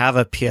 Well, we have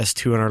a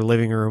PS2 in our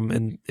living room,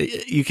 and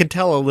you can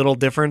tell a little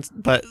difference,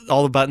 but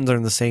all the buttons are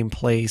in the same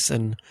place,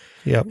 and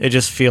it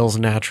just feels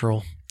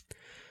natural.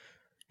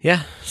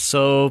 Yeah,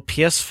 so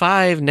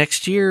PS5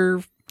 next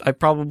year, I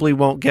probably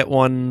won't get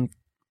one.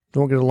 You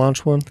won't get a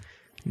launch one?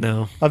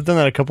 No. I've done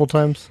that a couple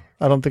times.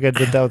 I don't think I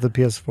did that with the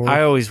PS4.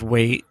 I always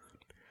wait,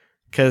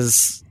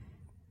 because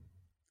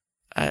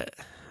I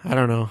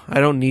don't know. I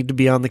don't need to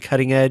be on the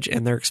cutting edge,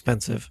 and they're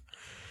expensive.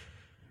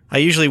 I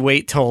usually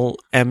wait till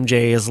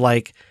MJ is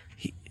like,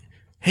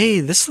 hey,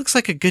 this looks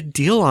like a good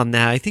deal on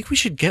that. I think we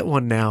should get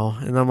one now.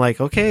 And I'm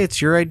like, okay,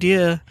 it's your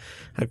idea.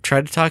 I've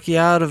tried to talk you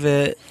out of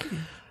it.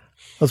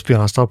 Let's be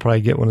honest, I'll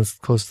probably get one as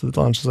close to the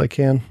launch as I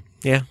can.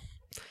 Yeah.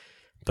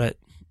 But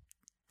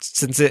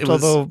since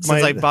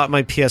I bought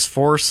my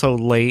PS4 so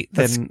late,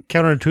 that's then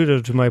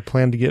counterintuitive to my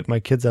plan to get my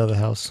kids out of the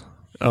house.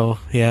 Oh,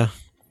 yeah.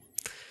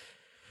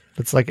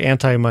 It's like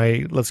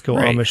my let's go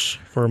Right. Amish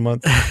for a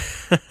month.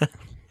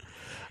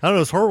 I don't know, it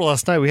was horrible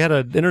last night. We had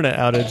an internet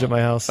outage at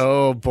my house.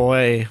 Oh,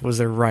 boy. Was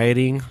there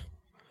rioting?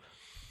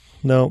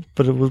 No,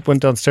 but it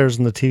went downstairs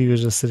and the TV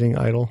was just sitting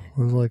idle.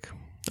 I was like,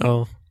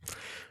 Oh.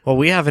 Well,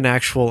 we have an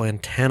actual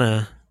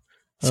antenna,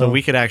 so Oh.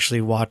 we could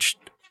actually watch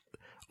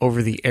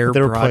over the air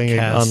they were playing an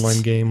broadcasts.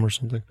 online game or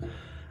something.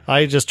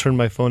 I just turned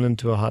my phone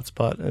into a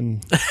hotspot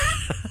and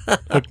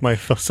hooked my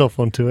cell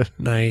phone to it,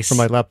 Nice. or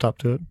my laptop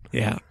to it.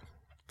 Yeah.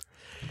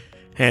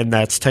 And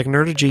that's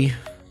Technergy.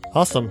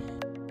 Awesome.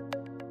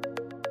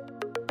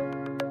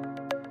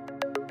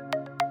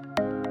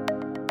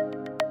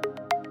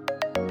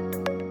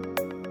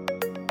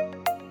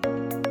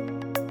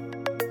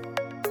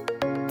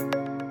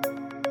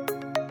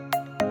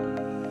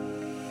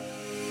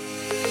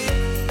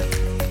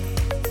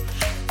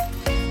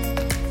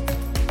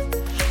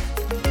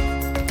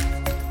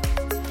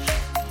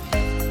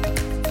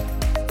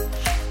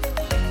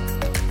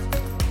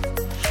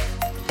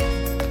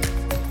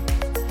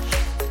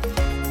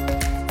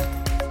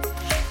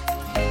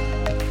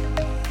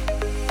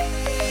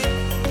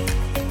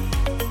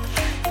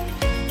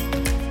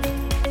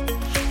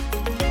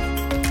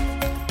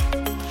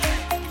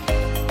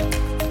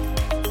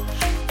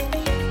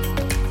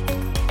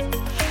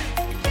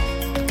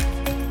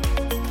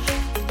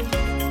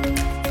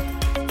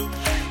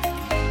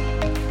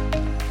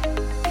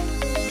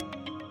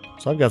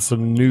 So I've got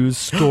some news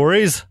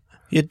stories.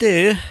 You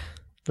do?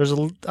 There's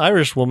an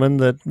Irish woman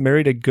that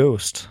married a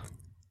ghost,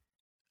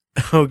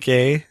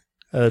 Okay.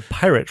 a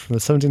pirate from the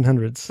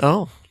 1700s.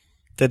 Oh.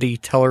 Did he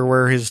tell her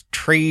where his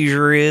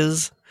treasure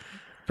is?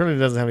 Apparently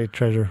doesn't have any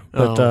treasure.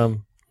 But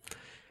Oh.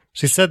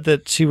 she said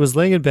that she was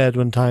laying in bed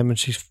one time and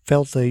she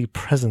felt a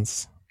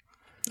presence.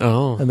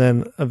 Oh. And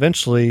then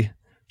eventually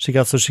she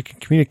got so she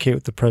could communicate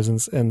with the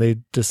presence, and they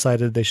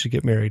decided they should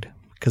get married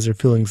because their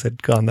feelings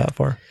had gone that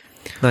far.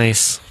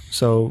 Nice.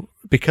 So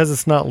because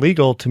it's not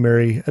legal to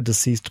marry a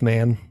deceased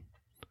man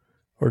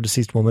or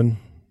deceased woman,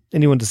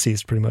 anyone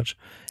deceased pretty much,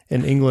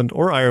 in England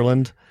or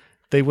Ireland,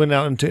 they went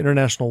out into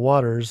international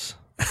waters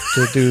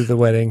to do the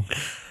wedding.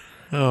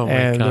 Oh, my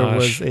And there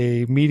gosh. was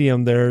a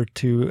medium there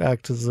to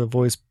act as a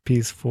voice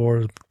piece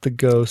for the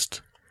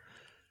ghost.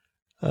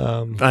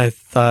 I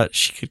thought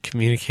she could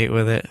communicate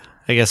with it.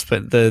 I guess,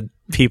 but the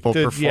people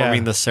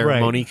performing the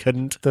ceremony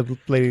couldn't. The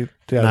lady,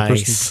 the Nice.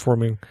 person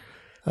performing.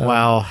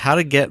 Wow. How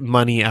to get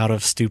money out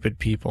of stupid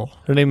people.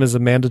 Her name is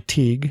Amanda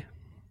Teague.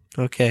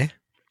 Okay.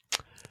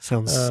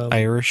 Sounds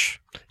Irish.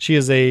 She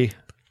is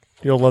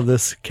you'll love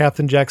this,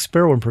 Captain Jack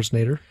Sparrow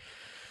impersonator.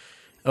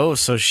 Oh,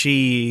 so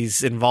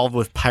she's involved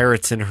with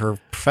pirates in her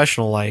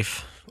professional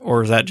life,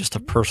 or is that just a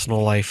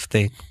personal life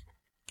thing?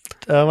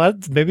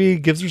 Maybe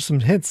it gives her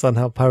some hints on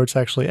how pirates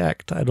actually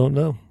act. I don't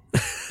know.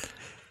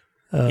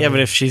 Yeah, but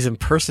if she's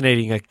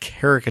impersonating a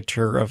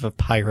caricature of a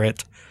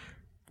pirate,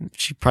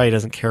 she probably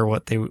doesn't care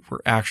what they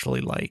were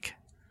actually like.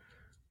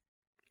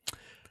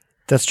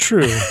 That's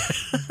true,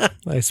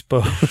 I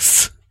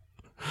suppose.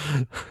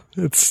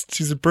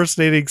 She's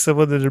impersonating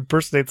someone that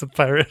impersonates a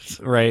pirate.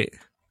 Right.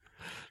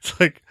 It's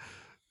like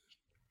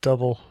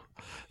double.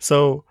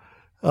 So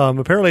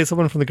apparently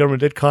someone from the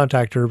government did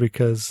contact her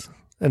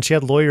and she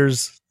had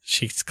lawyers.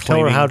 She's Tell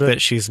her claiming how to-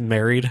 that she's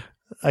married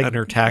on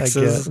her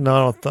taxes.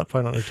 No,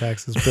 probably not her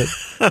taxes,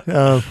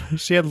 but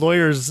she had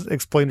lawyers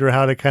explain to her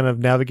how to kind of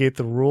navigate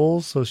the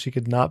rules so she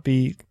could not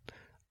be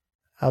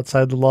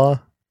outside the law.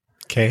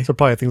 Okay. So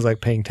probably things like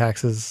paying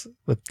taxes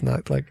with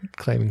not like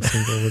claiming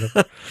single or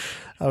whatever.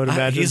 I would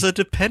imagine. He's a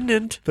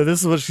dependent. But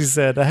this is what she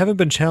said. I haven't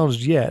been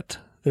challenged yet.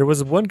 There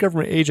was one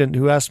government agent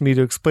who asked me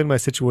to explain my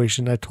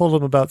situation. I told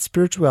him about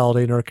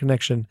spirituality and our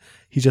connection.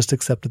 He just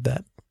accepted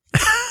that.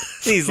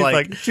 He's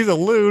like, she's a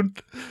loon.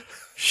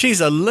 she's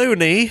a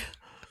loony.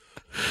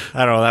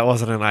 I don't know. That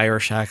wasn't an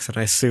Irish accent.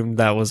 I assumed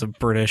that was a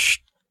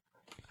British.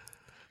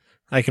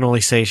 I can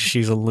only say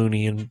she's a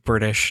loony in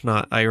British,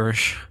 not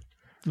Irish.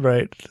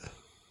 Right.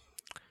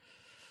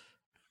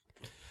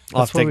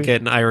 I'll have That's what to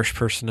get an Irish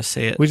person to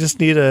say it. We just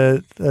need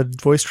a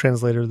voice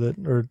translator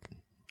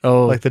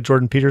like the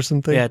Jordan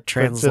Peterson thing. yeah, That's just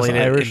translate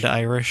it Irish. into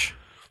Irish.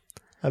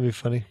 That'd be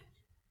funny.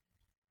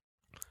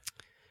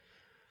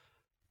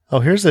 Oh,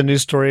 here's a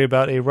news story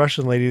about a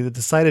Russian lady that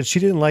decided she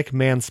didn't like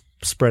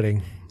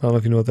spreading. I don't know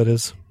if you know what that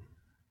is.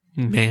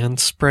 Man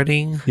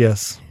spreading?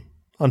 Yes.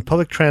 On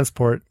public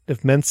transport,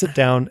 if men sit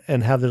down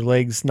and have their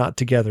legs not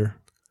together,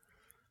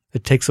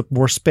 it takes up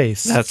more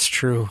space. That's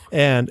true.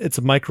 And it's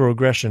a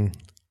microaggression.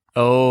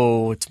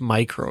 Oh, it's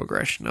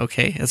microaggression.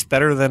 Okay, it's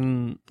better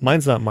than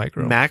Mine's not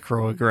micro.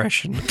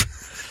 macroaggression.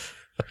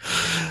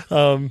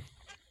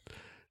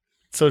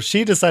 So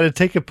she decided to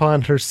take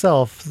upon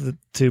herself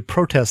to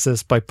protest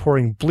this by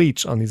pouring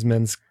bleach on these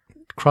men's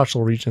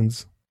crotchal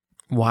regions.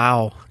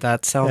 Wow,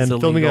 that sounds and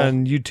illegal. filming it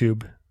on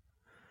YouTube.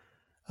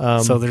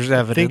 So there's I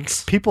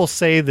evidence. think people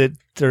say that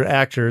they're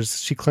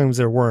actors. She claims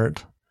there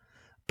weren't.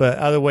 But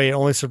either way, it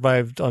only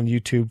survived on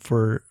YouTube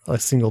for a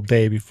single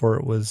day before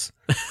it was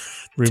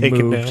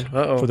removed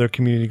for their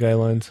community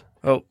guidelines.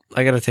 Oh,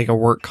 I got to take a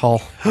work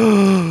call.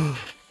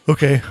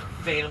 Okay.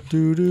 Bam.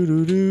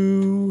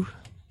 Do.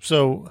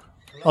 So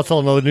I'll tell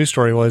another news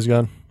story while he's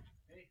gone.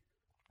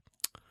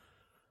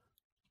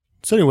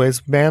 So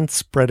anyways, man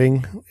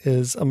spreading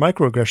is a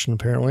microaggression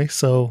apparently.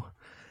 So,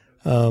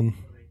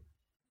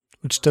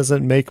 which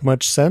doesn't make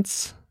much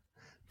sense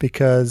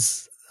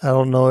because I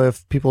don't know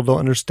if people don't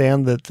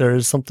understand that there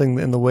is something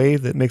in the way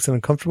that makes it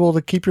uncomfortable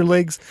to keep your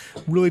legs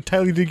really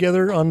tightly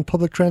together on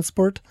public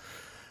transport.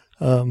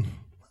 In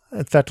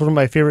fact, one of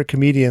my favorite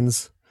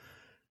comedians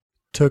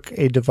took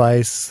a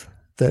device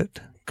that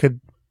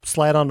could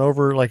slide on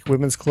over like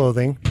women's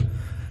clothing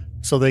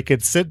so they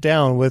could sit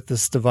down with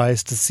this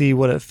device to see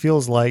what it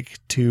feels like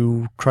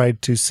to try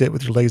to sit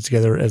with your legs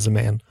together as a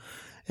man.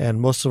 And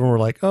most of them were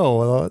like, oh,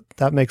 well,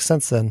 that makes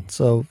sense then.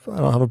 So I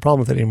don't have a problem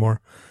with it anymore.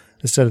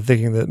 Instead of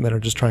thinking that men are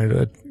just trying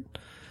to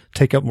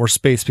take up more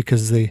space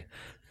because they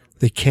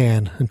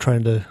can and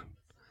trying to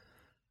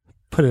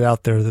put it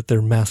out there that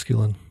they're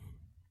masculine.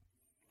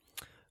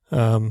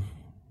 So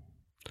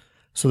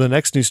the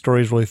next news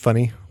story is really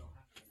funny.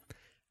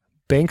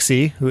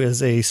 Banksy, who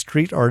is a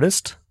street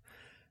artist,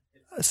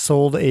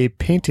 sold a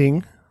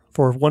painting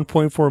for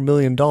 $1.4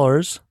 million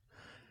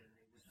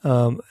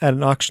at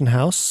an auction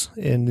house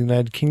in the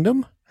United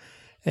Kingdom.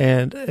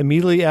 And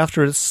immediately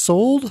after it's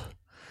sold,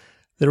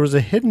 there was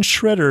a hidden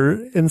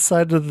shredder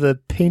inside of the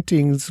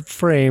painting's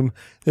frame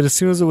that as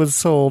soon as it was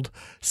sold,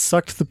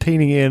 sucked the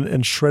painting in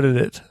and shredded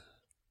it.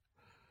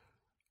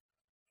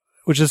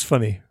 Which is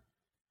funny.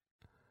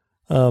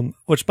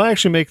 Which might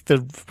actually make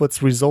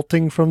what's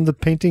resulting from the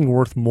painting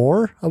worth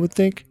more, I would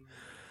think.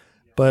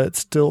 But it's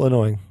still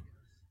annoying.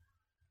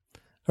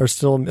 Or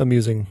still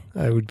amusing,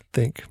 I would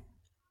think.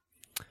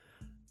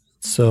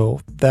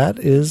 So that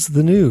is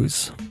the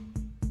news.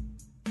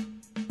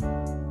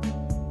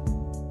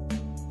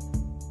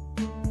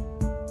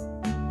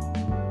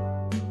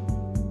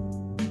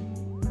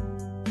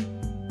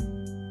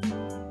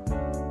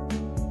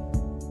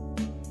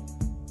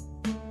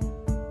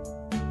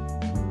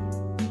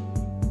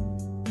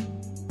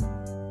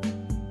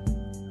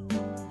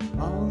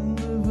 On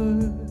the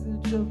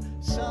verge of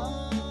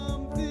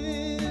something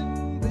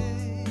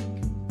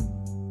big.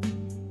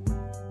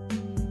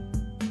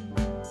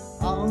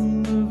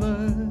 On the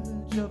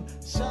verge of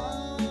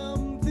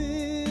something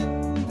big.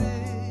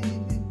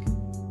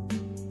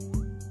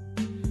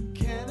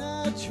 Can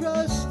I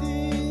trust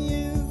in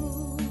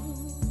you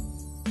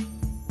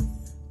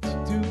to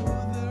do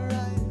the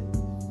right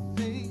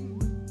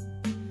thing?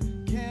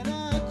 Can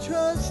I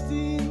trust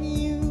in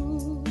you?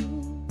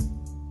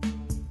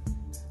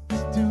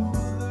 Do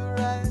the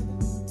right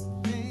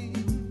thing.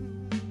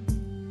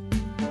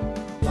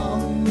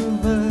 On the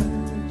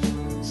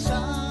verge,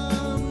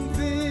 something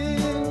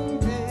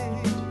big.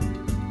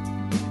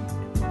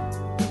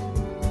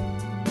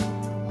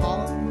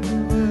 On the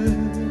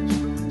verge,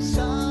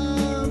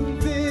 something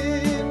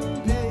big.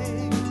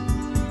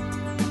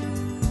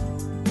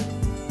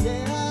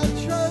 Can I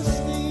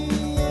trust in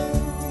you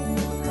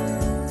to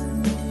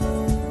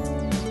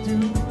do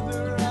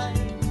the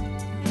right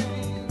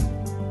thing?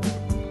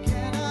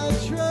 Can I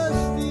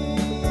trust in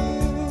you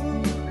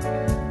to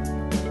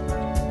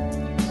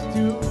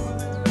do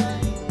the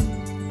right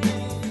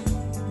thing?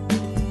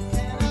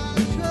 Can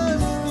I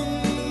trust in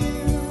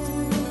you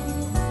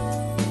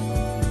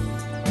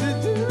to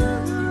do the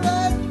right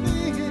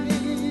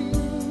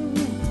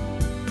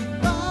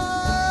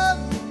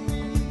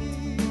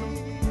thing?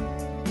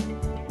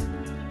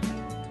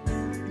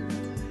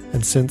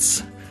 And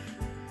since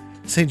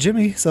St.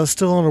 Jimmy's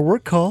still on a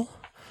work call,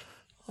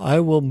 I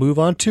will move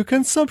on to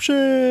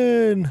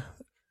consumption.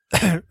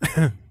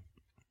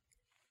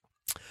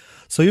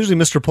 So usually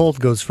Mr. Pold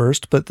goes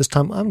first, but this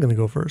time I'm going to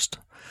go first.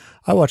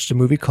 I watched a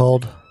movie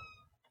called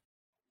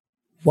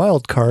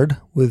Wild Card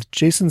with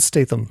Jason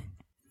Statham.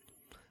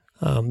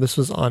 This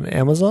was on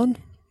Amazon,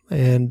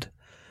 and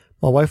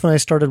my wife and I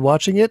started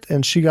watching it,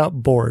 and she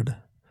got bored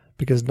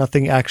because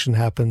nothing action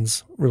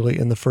happens really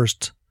in the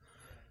first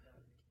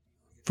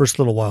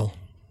little while.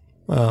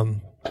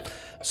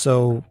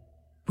 So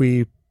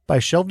I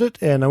shelved it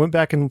and I went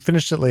back and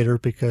finished it later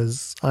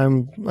because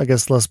I'm, I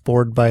guess, less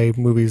bored by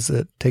movies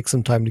that take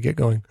some time to get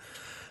going.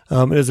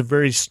 It is a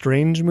very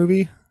strange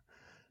movie.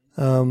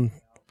 There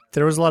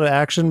was a lot of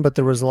action, but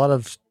there was a lot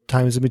of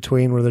times in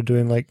between where they're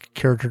doing like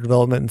character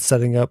development and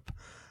setting up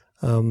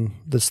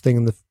this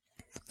thing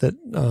that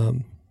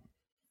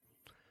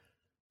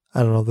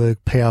I don't know, the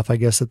payoff, I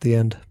guess, at the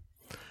end.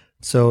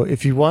 So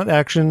if you want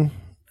action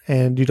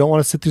and you don't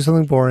want to sit through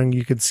something boring,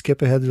 you could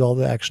skip ahead to all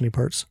the actiony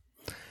parts.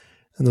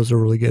 And those are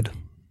really good.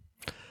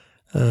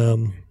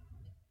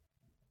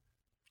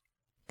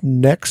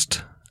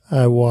 Next,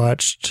 I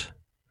watched.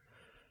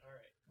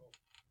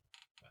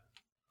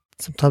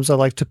 Sometimes I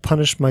like to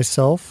punish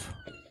myself,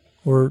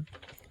 or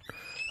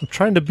I'm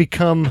trying to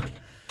become.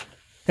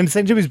 And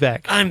St. Jimmy's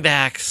back. I'm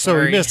back. So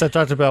Sorry. we missed. I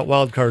talked about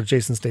Wild Card,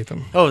 Jason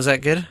Statham. Oh, is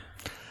that good?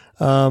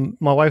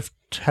 My wife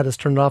had us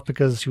turn it off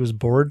because she was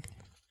bored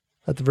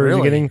at the very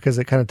Really? beginning because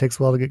it kind of takes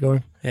a while to get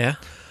going. Yeah.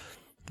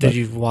 Did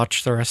you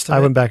watch the rest of it?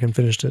 I went back and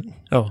finished it.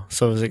 Oh,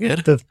 so was it good?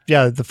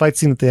 The fight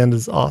scene at the end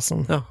is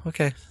awesome. Oh,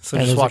 okay. So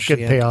and just there's a watch good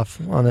the end. payoff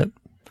on it.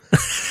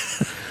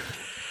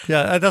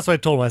 Yeah, that's what I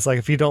told him. I was like,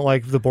 if you don't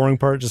like the boring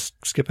part, just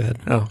skip ahead.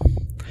 Oh.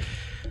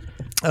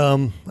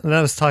 And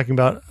I was talking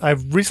about,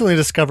 I've recently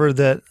discovered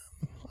that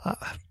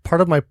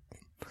part of my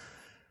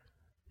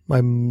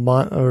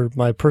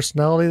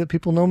personality that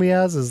people know me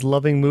as is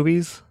loving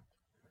movies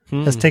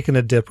has taken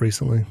a dip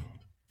recently.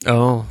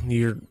 Oh,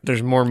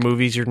 there's more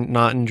movies you're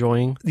not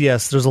enjoying?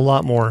 Yes, there's a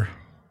lot more.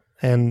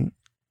 And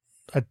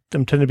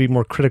I'm tending to be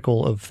more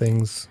critical of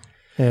things.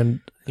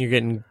 And You're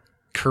getting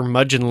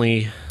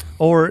curmudgeonly.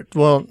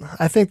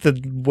 I think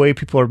the way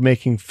people are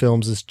making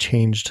films has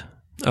changed.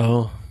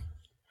 Oh.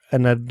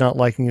 And I'm not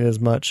liking it as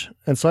much.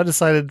 And so I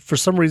decided for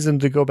some reason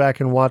to go back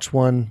and watch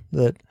one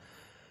that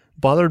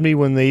bothered me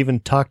when they even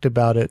talked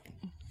about it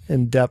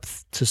in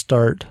depth to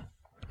start.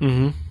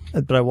 Mm-hmm.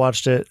 But I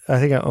watched it. I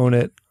think I own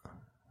it.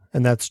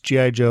 And that's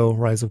G.I. Joe,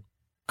 Rise of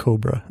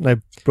Cobra. And I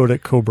wrote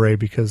it Cobra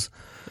because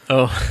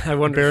I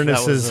wonder if that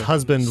was Baroness's a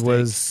husband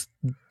mistake.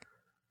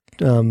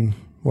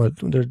 was,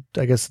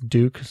 I guess,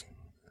 Duke.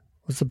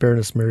 What's the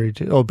Baroness married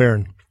to? Oh,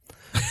 Baron.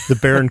 The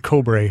Baron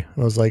Cobra. I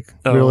was like,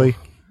 really?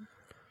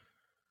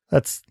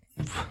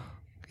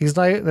 He's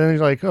not, then you're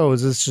like, oh,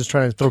 is this just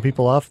trying to throw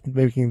people off,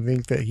 making them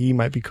think that he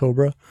might be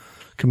Cobra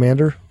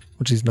Commander,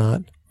 which he's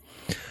not.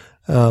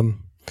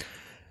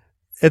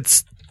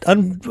 It's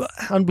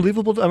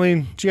unbelievable. I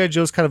mean, G.I.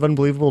 Joe's kind of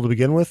unbelievable to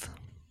begin with,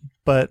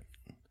 but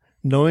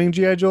knowing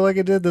G.I. Joe like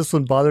it did, this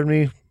one bothered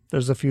me.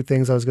 There's a few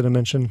things I was going to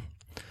mention.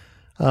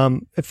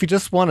 If you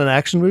just want an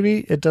action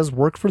movie, it does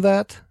work for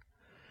that.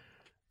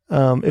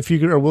 If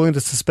you are willing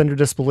to suspend your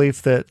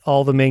disbelief that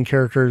all the main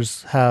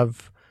characters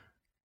have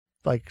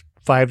like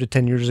 5 to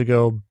 10 years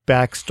ago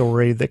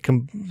backstory that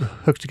can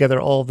hook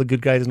together all the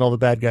good guys and all the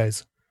bad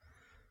guys.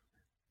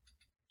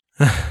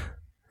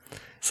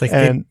 It's like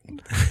and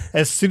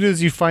as soon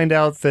as you find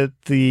out that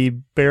the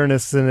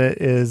Baroness in it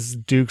is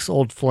Duke's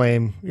old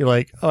flame, you're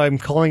like, oh, I'm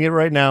calling it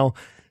right now.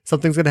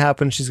 Something's going to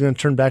happen. She's going to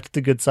turn back to the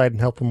good side and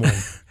help him win.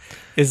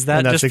 Is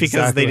that just because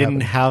exactly they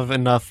didn't have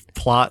enough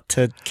plot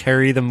to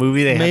carry the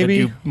movie? They had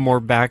to do more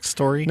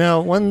backstory? Now,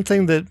 one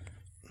thing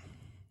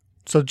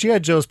so G.I.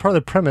 Joe's part of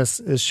the premise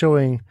is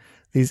showing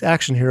these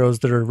action heroes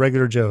that are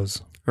regular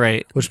Joes.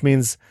 Right. Which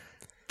means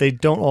they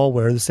don't all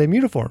wear the same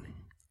uniform.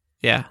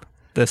 Yeah.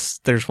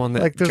 There's one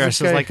that Like, there's dresses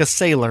this guy- like a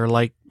sailor,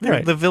 like they're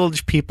Right. the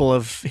village people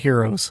of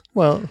heroes.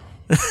 Well,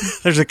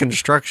 There's a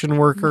construction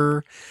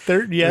worker.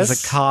 yes.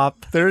 There's a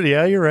cop.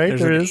 Yeah, you're right.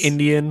 There's There an is.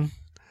 Indian.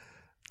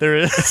 There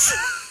is.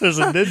 There's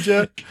a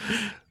ninja.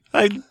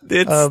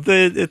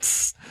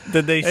 It's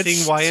that they It sing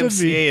should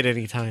YMCA be. at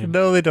any time.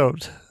 No, they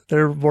don't.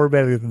 They're more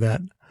manly than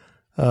that.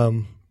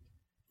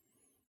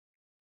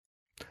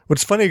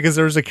 What's funny because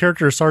there's a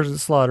character, Sergeant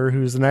Slaughter,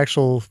 who's an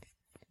actual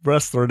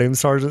wrestler named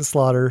Sergeant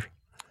Slaughter,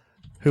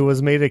 who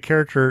was made a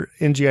character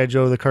in G.I.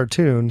 Joe the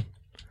cartoon.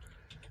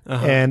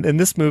 Uh-huh. And in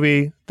this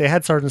movie, they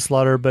had Sergeant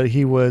Slaughter, but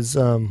he was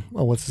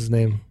what's his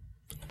name?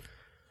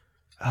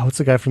 Oh, what's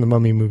the guy from the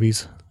Mummy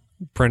movies?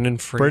 Brendan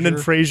Fraser. Brendan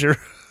Fraser.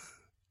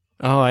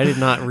 Oh, I did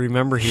not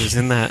remember he was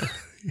in that.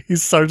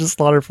 He's Sergeant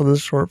Slaughter for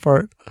this short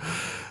part.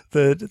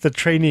 The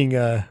training,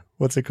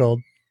 what's it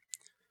called?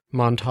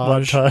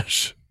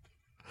 Montage.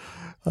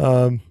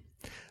 When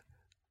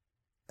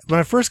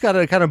I first got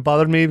it, it kind of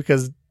bothered me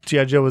because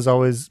G.I. Joe was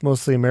always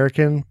mostly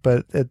American,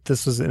 but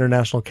this was an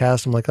international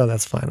cast. I'm like, oh,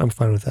 that's fine. I'm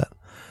fine with that.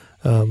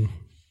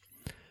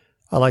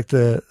 I like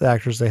the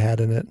actors they had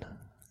in it.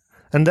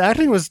 And the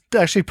acting was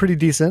actually pretty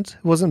decent.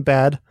 It wasn't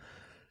bad,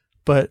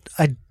 but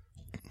I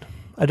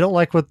don't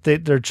like what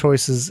their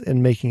choices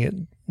in making it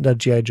the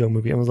G.I. Joe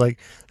movie. I was like,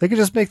 they could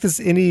just make this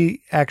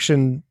any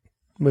action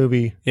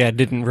movie. Yeah, it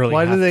didn't really.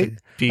 Why have do they? to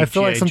be I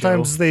feel like G.I.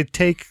 sometimes Joe. they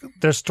take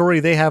their story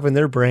they have in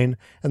their brain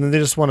and then they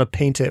just want to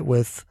paint it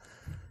with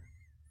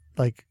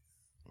like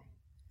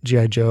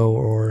G.I. Joe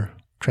or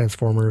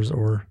Transformers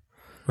or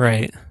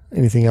Right.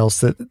 anything else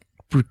that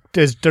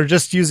they're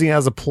just using it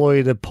as a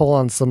ploy to pull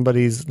on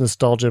somebody's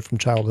nostalgia from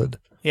childhood.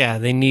 Yeah,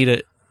 they need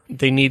it.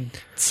 They need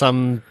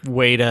some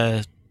way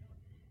to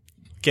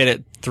get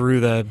it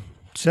through the.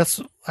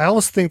 I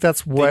always think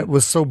that's what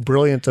was so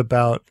brilliant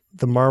about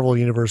the Marvel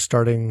universe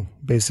starting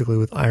basically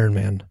with Iron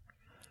Man.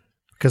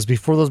 Because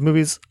before those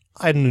movies,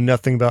 I knew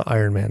nothing about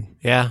Iron Man.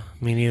 Yeah,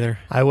 me neither.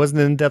 I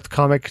wasn't an in-depth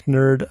comic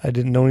nerd. I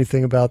didn't know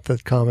anything about the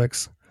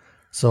comics.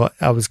 So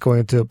I was going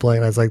into it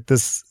blank. I was like,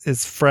 this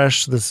is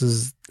fresh. This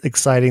is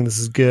exciting. This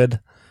is good.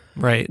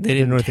 Right. They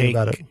Didn't know didn't anything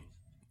about it.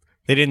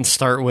 They didn't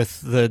start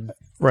with the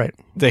Right.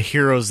 the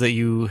heroes that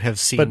you have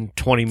seen But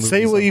 20 movies.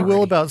 Say what of you will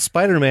already. about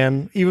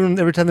Spider-Man, even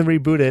every time they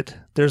reboot it,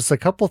 there's a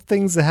couple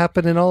things that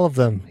happen in all of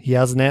them. He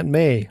has an Aunt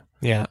May.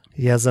 Yeah.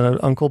 He has an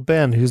Uncle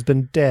Ben who's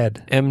been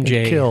dead. MJ.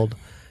 and killed.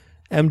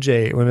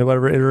 MJ,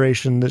 whatever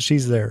iteration that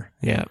she's there.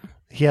 Yeah.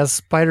 He has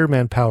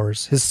Spider-Man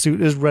powers. His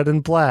suit is red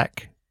and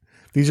black.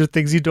 These are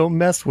things you don't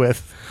mess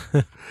with.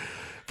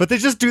 But they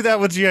just do that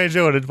with G.I.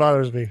 Joe, and it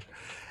bothers me.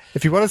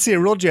 If you want to see a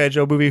real G.I.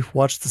 Joe movie,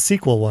 watch the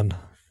sequel one.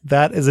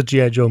 That is a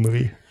G.I. Joe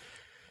movie.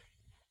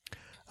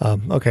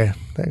 Okay,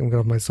 I'm going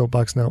off my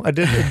soapbox now. I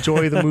did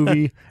enjoy the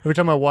movie. Every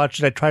time I watch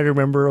it, I try to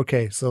remember,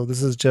 okay, so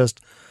this is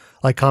just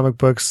like comic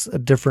books. A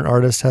different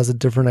artist has a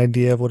different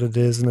idea of what it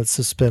is, and it's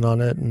a spin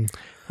on it. And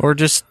Or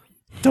just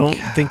don't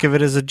think of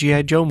it as a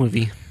G.I. Joe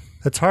movie.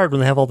 it's hard when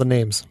they have all the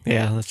names.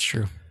 Yeah, that's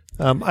true.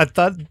 I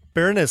thought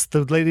Baroness,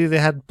 the lady they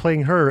had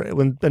playing her,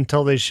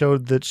 until they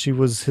showed that she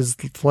was his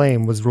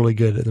flame, was really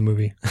good in the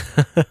movie.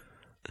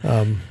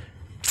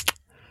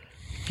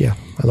 Yeah,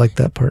 I like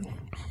that part.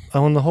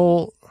 On the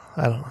whole,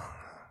 I don't know.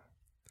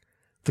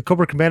 The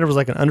Cobra Commander was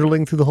like an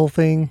underling through the whole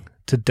thing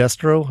to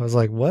Destro. I was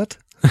like, what?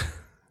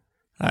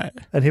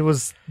 And he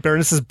was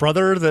Baroness's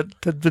brother. I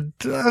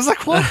was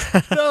like,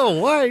 what? No,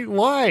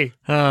 why?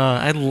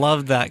 I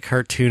loved that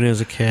cartoon as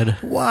a kid.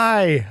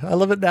 Why? I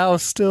love it now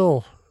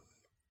still.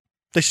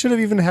 They should have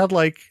even had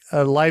like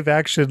a live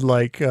action,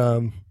 like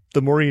the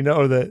more you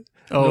know that.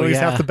 Oh, Always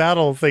yeah. have the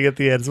battle thing at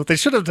the end. Is what they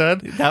should have done.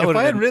 That if would've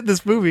I had been- written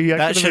this movie,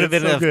 That should have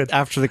been so good.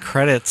 after the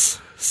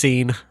credits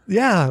scene.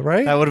 Yeah,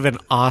 right. That would have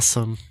been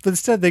awesome. But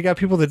instead, they got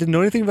people that didn't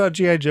know anything about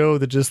G.I. Joe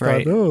that just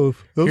Right. thought, "Oh,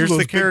 those Here's are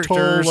those the big, tall,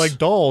 characters. like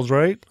dolls,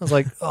 right?" I was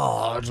like,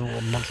 "Oh, I just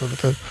want much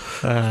of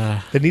it." Uh,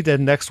 They need the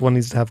next one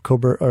needs to have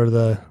Cobra or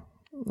the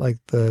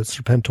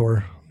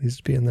Serpentor needs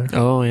to be in there.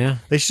 oh, yeah.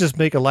 They should just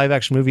make a live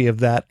action movie of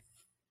that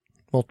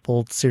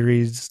multiple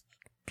series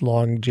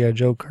long G.I.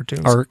 Joe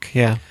cartoons. Arc,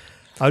 yeah.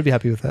 I would be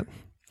happy with that.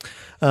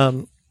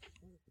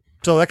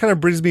 So that kind of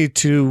brings me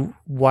to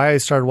why I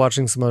started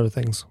watching some other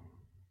things,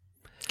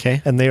 Okay.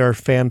 and they are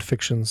fan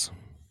fictions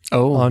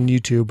Oh, on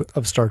YouTube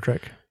of Star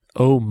Trek.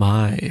 oh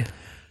my.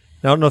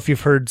 Now, I don't know if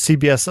you've heard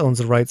CBS owns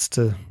the rights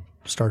to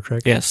Star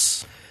Trek.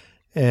 Yes.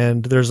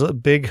 And there's a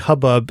big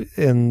hubbub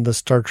in the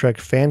Star Trek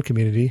fan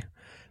community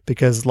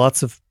because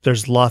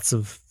there's lots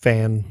of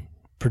fan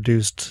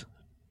produced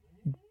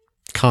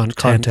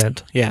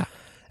content. Yeah.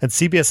 And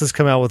CBS has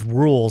come out with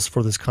rules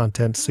for this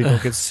content so you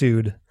don't get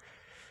sued.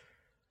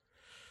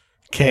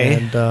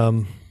 Okay.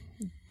 And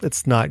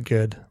it's not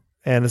good.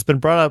 And it's been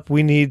brought up,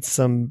 we need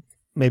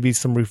maybe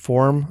some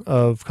reform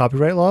of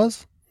copyright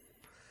laws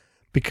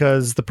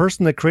because the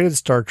person that created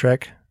Star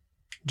Trek,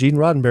 Gene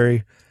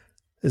Roddenberry,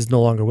 is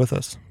no longer with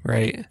us.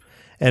 Right.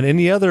 And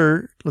any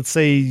other, let's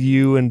say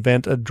you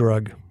invent a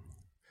drug,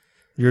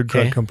 your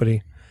drug Okay.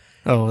 company,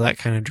 Oh, that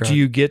kind of drug. do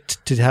you get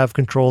to have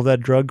control of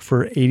that drug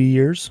for 80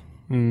 years?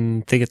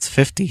 think it's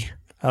 50.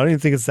 I don't even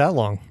think it's that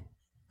long.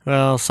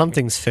 Well,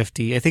 something's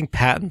 50. I think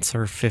patents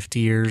are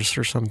 50 years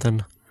or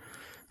something.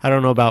 I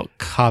don't know about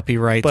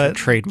copyrights or But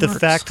trademarks. the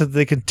fact that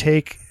they can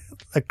take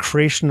a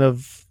creation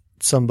of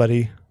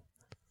somebody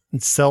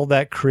and sell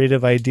that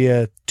creative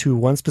idea to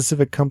one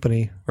specific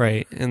company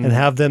right. and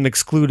have them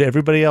exclude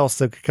everybody else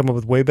that could come up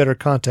with way better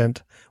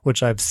content,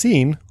 which I've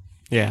seen,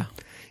 yeah.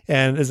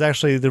 and is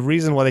actually the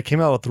reason why they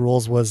came out with the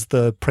rules was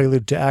the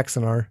Prelude to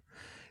Axanar,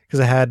 because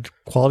it had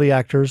quality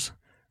actors,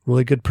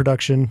 really good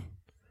production.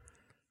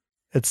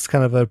 It's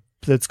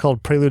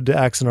called Prelude to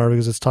Axanar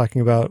because it's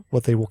talking about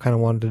what they kind of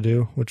wanted to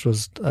do, which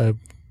was a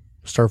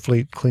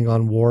Starfleet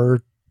Klingon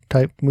war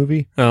type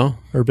movie Oh,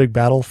 or a big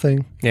battle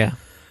thing. yeah.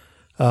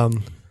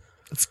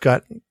 It's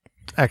got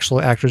actual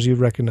actors you'd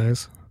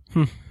recognize.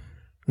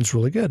 It's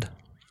really good.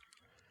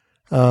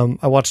 I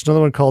watched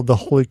another one called The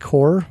Holy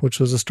Core, which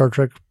was a Star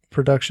Trek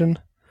production.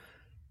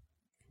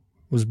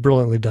 It was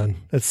brilliantly done.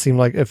 It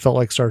felt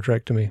like Star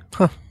Trek to me.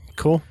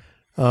 Cool.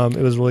 It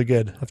was really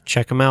good. I'll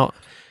check them out.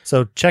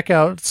 So check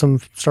out some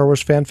Star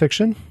Wars fan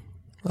fiction.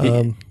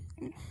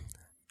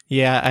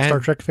 Yeah. Star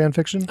Trek fan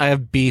fiction. I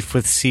have beef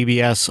with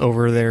CBS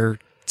over their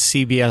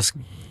CBS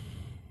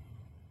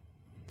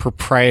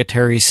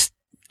proprietary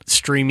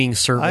streaming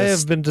service. I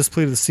have been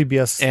displeased with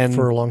CBS And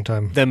for a long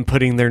time. them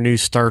putting their new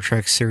Star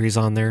Trek series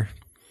on there.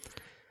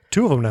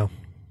 2 of them now.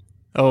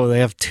 Oh, they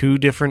have 2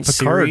 different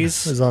Picard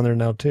series. is on there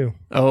now too.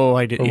 Oh,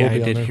 I did. Or Yeah, will I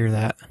be on did there. hear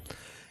that.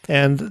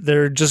 And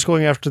they're just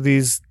going after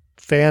these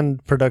fan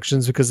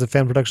productions because the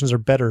fan productions are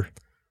better.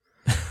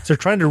 So they're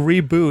trying to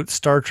reboot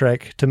Star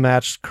Trek to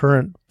match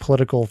current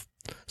political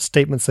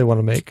statements they want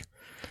to make.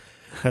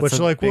 That's Which,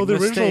 a like, well, big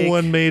the original mistake.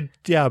 one made,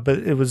 yeah, but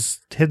it was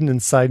hidden in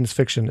science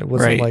fiction. It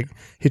wasn't Right. like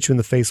hit you in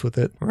the face with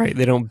it. Right,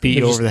 they don't beat They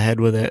you just- over the head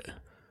with it.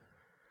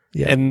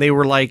 Yeah. And they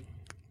were like,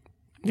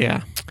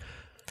 yeah.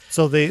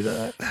 So they,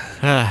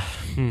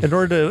 in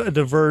order to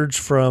diverge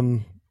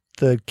from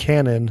the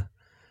canon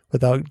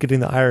without getting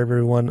the ire of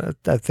everyone,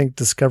 I think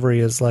Discovery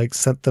has like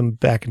sent them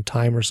back in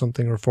time or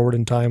something, or forward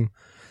in time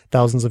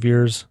thousands of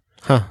years,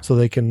 Huh. so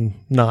they can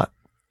not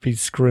be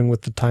screwing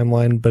with the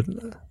timeline. But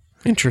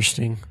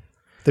Interesting.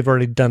 they've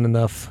already done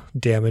enough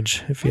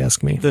damage, if you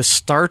ask me. The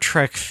Star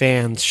Trek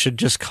fans should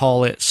just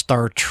call it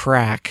Star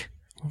Trek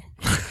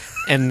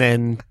and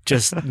then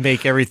just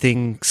make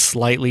everything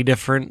slightly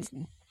different.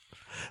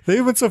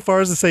 They went so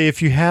far as to say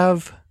if you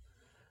have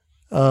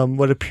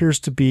what appears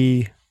to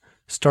be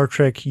Star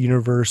Trek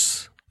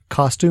universe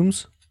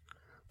costumes,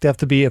 they have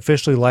to be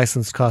officially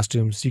licensed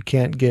costumes. You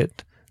can't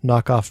get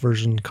knockoff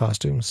version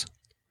costumes.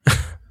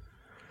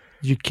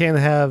 You can't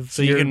have...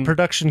 So your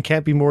production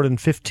can't be more than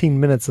 15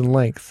 minutes in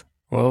length.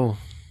 Whoa.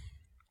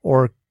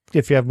 Or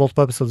if you have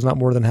multiple episodes, not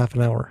more than half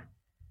an hour.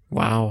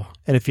 Wow.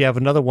 And if you have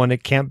another one,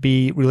 it can't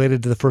be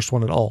related to the first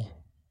one at all.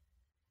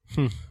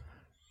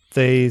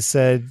 They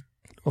said...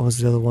 What was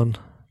the other one?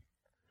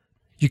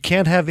 You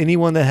can't have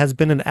anyone that has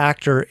been an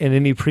actor in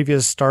any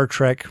previous Star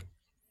Trek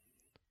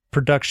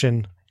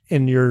production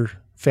in your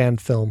fan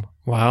film.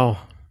 Wow.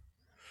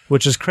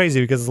 Which is crazy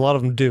because a lot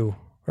of them do,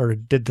 or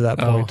did to that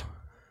point.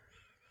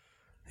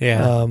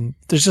 Yeah.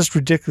 There's just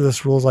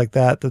ridiculous rules like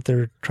that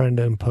they're trying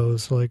to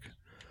impose. Like,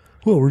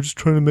 well, we're just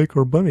trying to make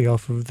our money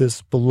off of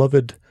this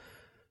beloved...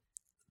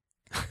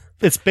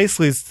 It's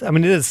basically, I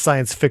mean, it is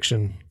science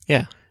fiction.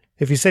 Yeah.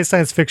 If you say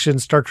science fiction,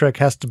 Star Trek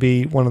has to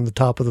be one of the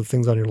top of the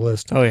things on your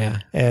list. Oh, yeah.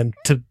 And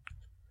to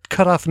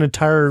cut off an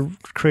entire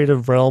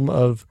creative realm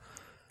of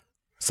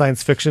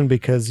science fiction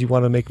because you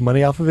want to make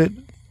money off of it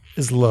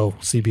is low,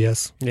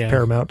 CBS,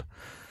 Paramount.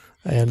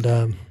 And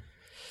I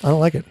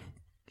don't like it.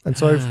 And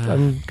so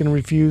I'm going to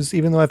refuse,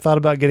 even though I thought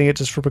about getting it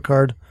just for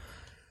Picard,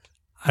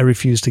 I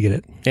refuse to get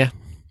it. Yeah.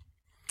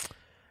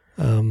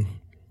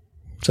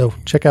 So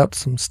check out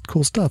some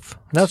cool stuff.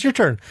 Now it's your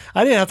turn.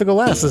 I didn't have to go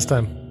last this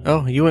time.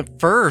 Oh, you went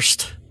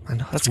first. I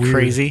know. That's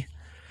crazy.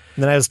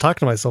 And then I was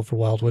talking to myself for a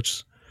while,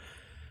 which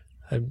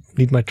I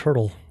need my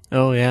turtle.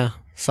 Oh, yeah.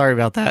 Sorry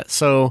about that.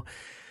 So,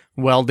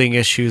 welding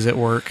issues at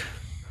work.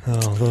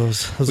 Oh,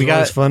 those are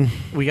always fun.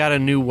 We got a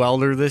new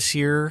welder this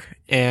year,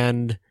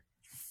 and...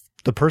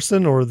 The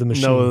person or the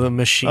machine? No, the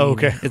machine. Oh,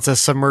 okay. It's a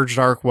submerged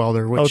arc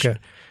welder, which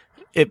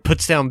it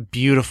puts down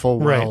beautiful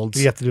welds.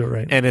 You have to do it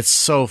right. And it's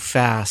so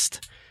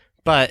fast.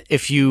 But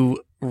if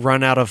you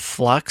run out of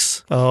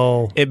flux,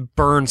 it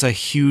burns a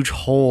huge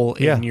hole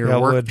in your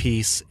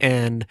workpiece.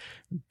 And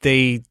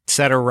they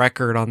set a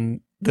record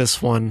on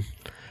this one.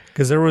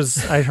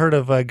 Because I heard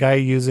of a guy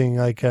using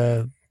like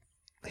a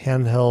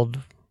handheld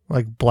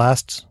like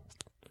blast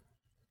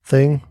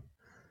thing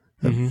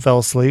that fell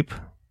asleep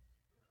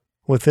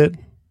with it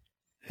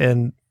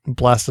and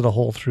blasted a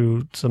hole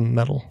through some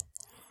metal.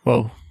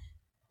 Whoa.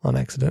 On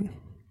accident.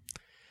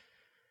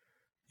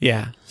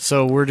 Yeah.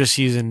 So we're just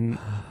using...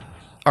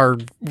 Our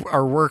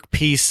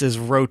workpiece is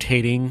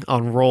rotating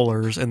on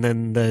rollers, and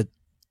then the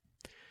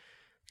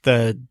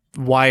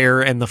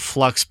wire and the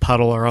flux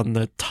puddle are on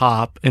the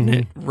top, and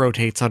it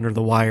rotates under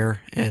the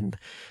wire. And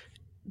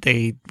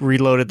they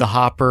reloaded the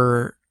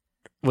hopper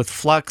with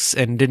flux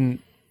and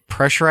didn't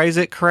pressurize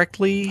it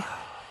correctly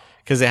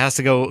because it has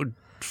to go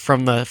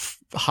from the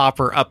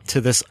hopper up to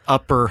this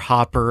upper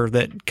hopper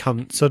that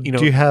comes. So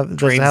does it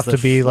have to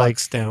be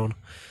like down?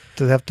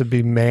 Does it have to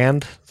be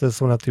manned? Does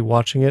someone have to be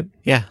watching it?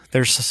 Yeah,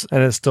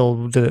 and it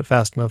still did it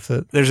fast enough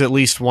that there's at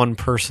least one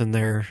person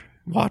there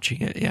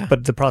watching it. Yeah,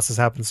 but the process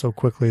happens so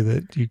quickly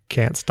that you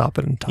can't stop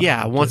it in time.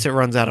 Yeah, once it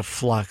runs out of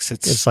flux,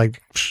 it's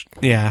like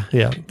yeah.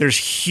 There's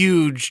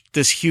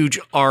this huge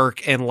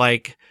arc and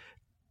like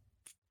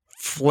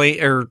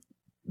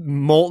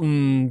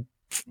molten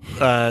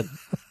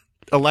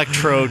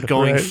electrode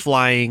going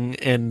flying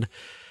and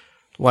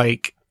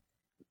like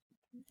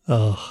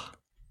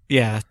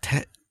yeah,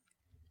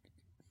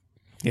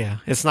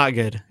 it's not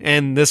good.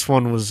 And this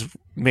one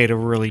made a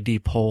really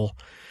deep hole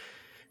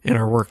in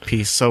our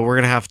workpiece. So we're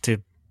going to have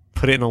to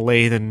put it in a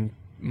lathe and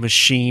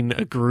machine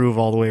a groove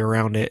all the way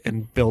around it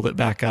and build it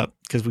back up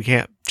because we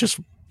can't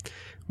just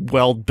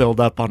weld build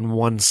up on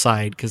one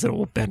side because it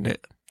will bend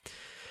it.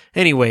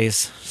 Anyways,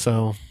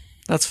 so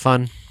that's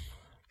fun.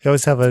 You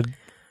always have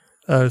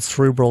a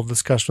cerebral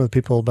discussion with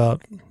people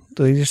about,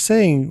 you're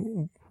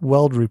saying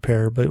weld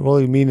repair, but what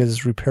you mean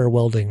is repair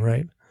welding,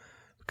 right?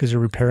 Because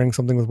you're repairing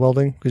something with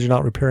welding? Because you're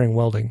not repairing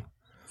welding.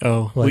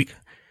 Oh.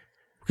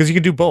 Because you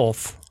can do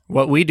both.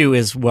 What we do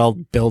is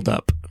weld build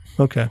up.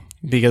 Okay.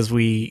 Because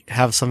we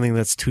have something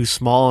that's too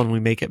small and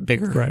we make it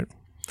bigger. Right.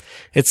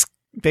 It's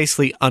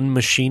basically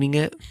unmachining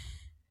it.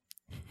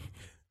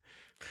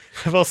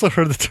 I've also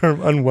heard the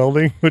term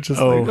unwelding, which is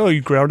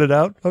you ground it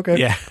out? Okay.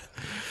 Yeah.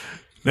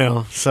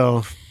 No,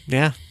 so,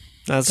 yeah,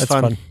 that's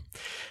fun.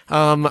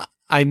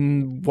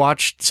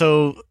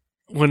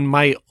 When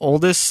my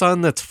oldest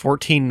son, that's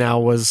 14 now,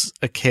 was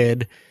a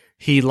kid,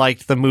 he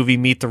liked the movie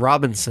Meet the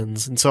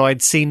Robinsons. And so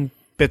I'd seen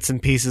bits and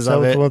pieces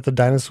of it. What the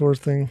dinosaur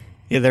thing?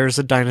 Yeah, there's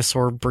a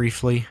dinosaur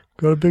briefly.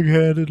 Got a big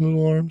head and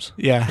little arms.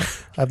 Yeah.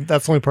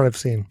 That's the only part I've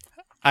seen.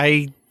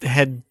 I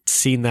had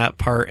seen that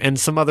part and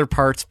some other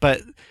parts,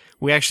 but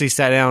we actually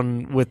sat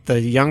down with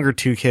the younger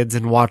two kids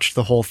and watched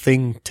the whole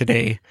thing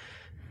today.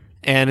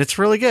 And it's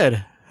really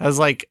good. I was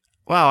like,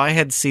 wow, I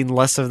had seen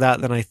less of that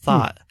than I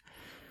thought.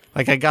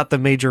 Like, I got the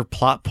major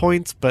plot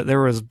points, but there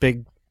was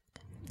big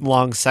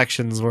long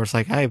sections where it's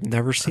like, I've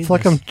never I seen feel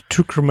like this. I'm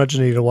too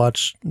curmudgeon-y to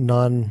watch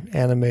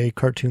non-anime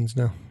cartoons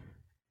now.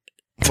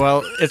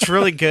 Well, it's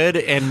really good,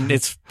 and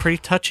it's pretty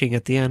touching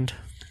at the end.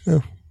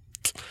 Oh.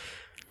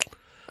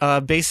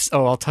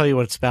 I'll tell you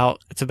what it's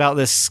about. It's about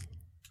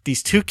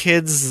these two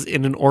kids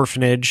in an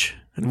orphanage,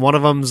 and one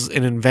of them's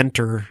an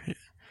inventor.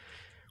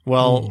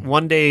 Well,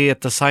 one day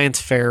at the science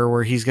fair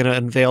where he's going to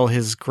unveil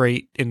his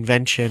great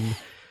invention,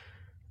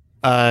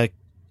 a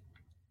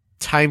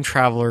time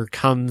traveler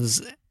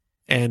comes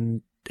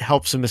and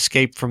helps him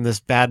escape from this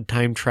bad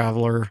time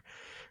traveler,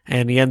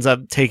 and he ends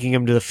up taking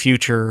him to the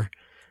future.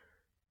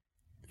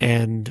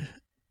 And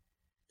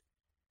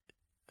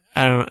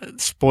I don't know,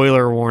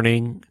 spoiler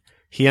warning,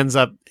 he ends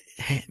up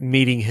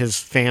meeting his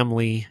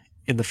family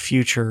in the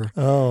future.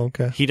 Oh,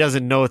 okay. He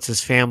doesn't know it's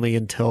his family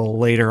until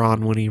later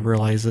on when he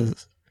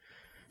realizes.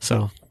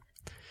 So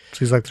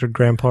he's like their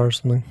grandpa or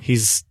something.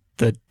 He's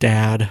the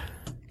dad.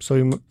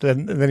 So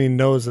then he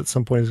knows at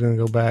some point he's going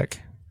to go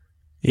back.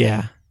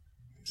 Yeah.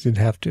 He'd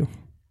have to.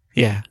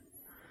 Yeah.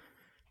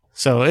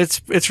 So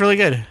it's really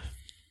good.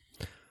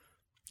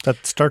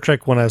 That Star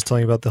Trek one I was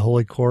telling you about, the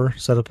Holy Core,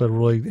 set up a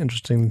really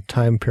interesting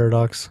time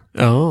paradox.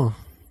 Oh.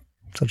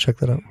 So check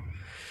that out.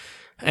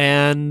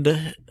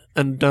 And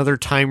another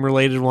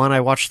time-related one, I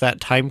watched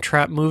that Time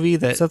Trap movie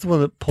that, Is that the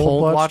one that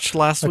Paul watched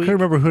last I week.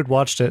 couldn't remember who had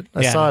watched it.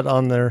 I Yeah. saw it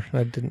on there.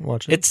 I didn't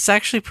watch it. It's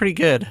actually pretty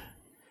good.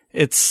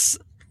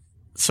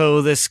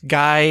 So this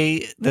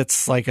guy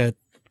that's like a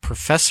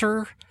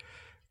professor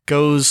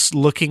goes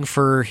looking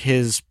for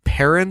his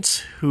parents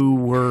who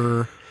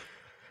were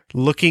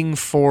looking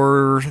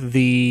for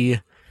the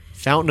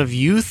Fountain of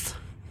Youth,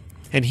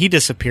 and he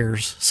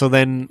disappears. So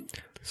then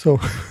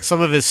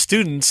some of his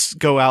students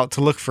go out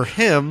to look for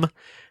him,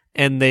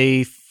 and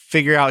they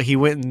figure out he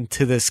went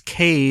into this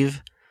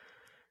cave,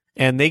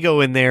 and they go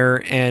in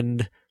there,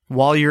 and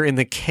while you're in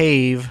the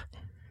cave,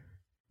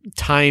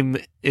 time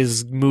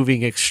is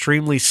moving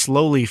extremely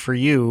slowly for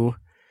you,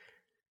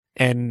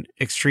 and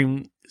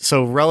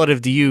so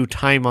relative to you,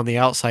 time on the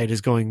outside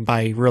is going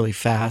by really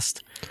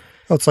fast.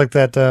 Oh, it's like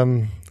that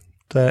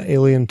the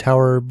Alien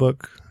Tower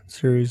book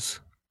series.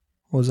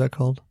 What was that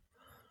called?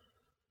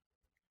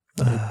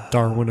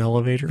 Darwin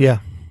elevator. Yeah.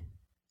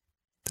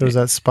 There was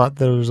that spot.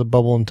 There was a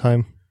bubble in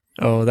time.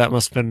 Oh, that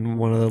must have been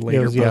one of the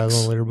later books. Yeah, one of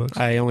the later books.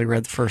 I only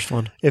read the first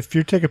one. If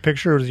you take a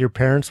picture with your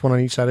parents, one on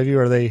each side of you,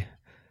 are they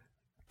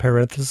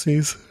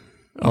parentheses?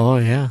 Oh,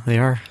 yeah, they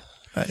are.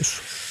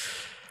 Nice.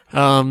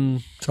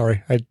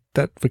 Sorry,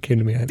 that what came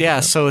to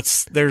me. So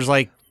there's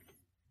like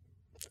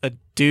a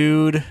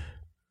dude.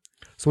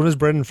 So when does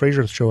Brendan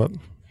Fraser show up?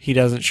 He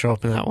doesn't show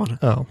up in that one.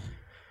 Oh.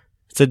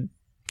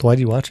 Why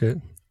do you watch it?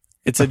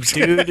 It's a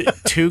dude,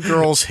 two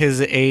girls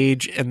his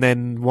age, and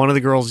then one of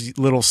the girl's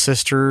little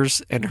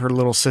sisters and her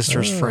little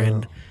sister's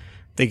friend.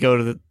 They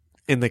go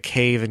in the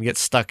cave and get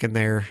stuck in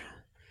there.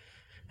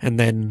 And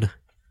then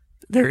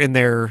they're in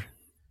there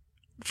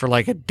for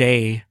like a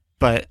day,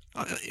 but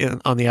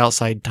on the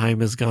outside, time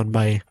has gone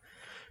by.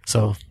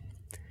 So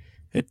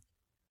it's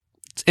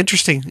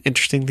interesting.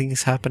 Interesting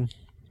things happen.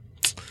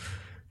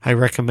 I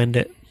recommend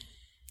it.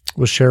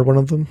 Was Cher one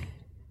of them?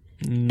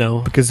 No.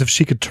 Because if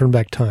she could turn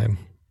back time,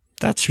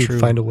 that's she'd true.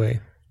 find a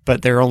way.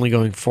 But they're only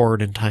going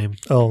forward in time.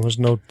 Oh, there's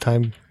no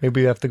time.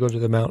 Maybe you have to go to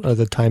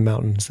the time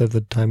mountain instead of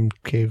the time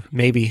cave.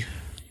 Maybe.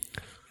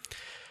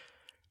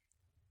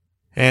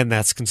 And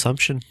that's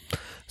consumption.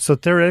 So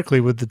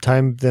theoretically, would the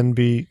time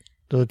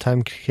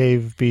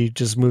cave be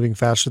just moving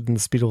faster than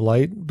the speed of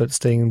light, but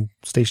staying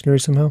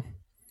stationary somehow?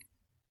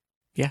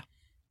 Yeah.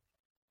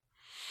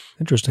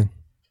 Interesting.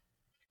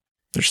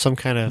 There's some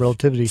kind of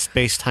relativity,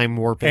 space-time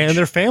warpage. And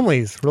their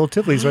families.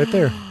 Relativity's right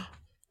there.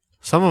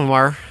 Some of them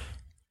are.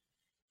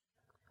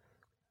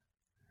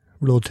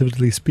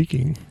 Relatively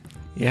speaking.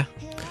 Yeah.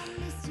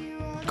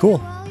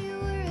 Cool.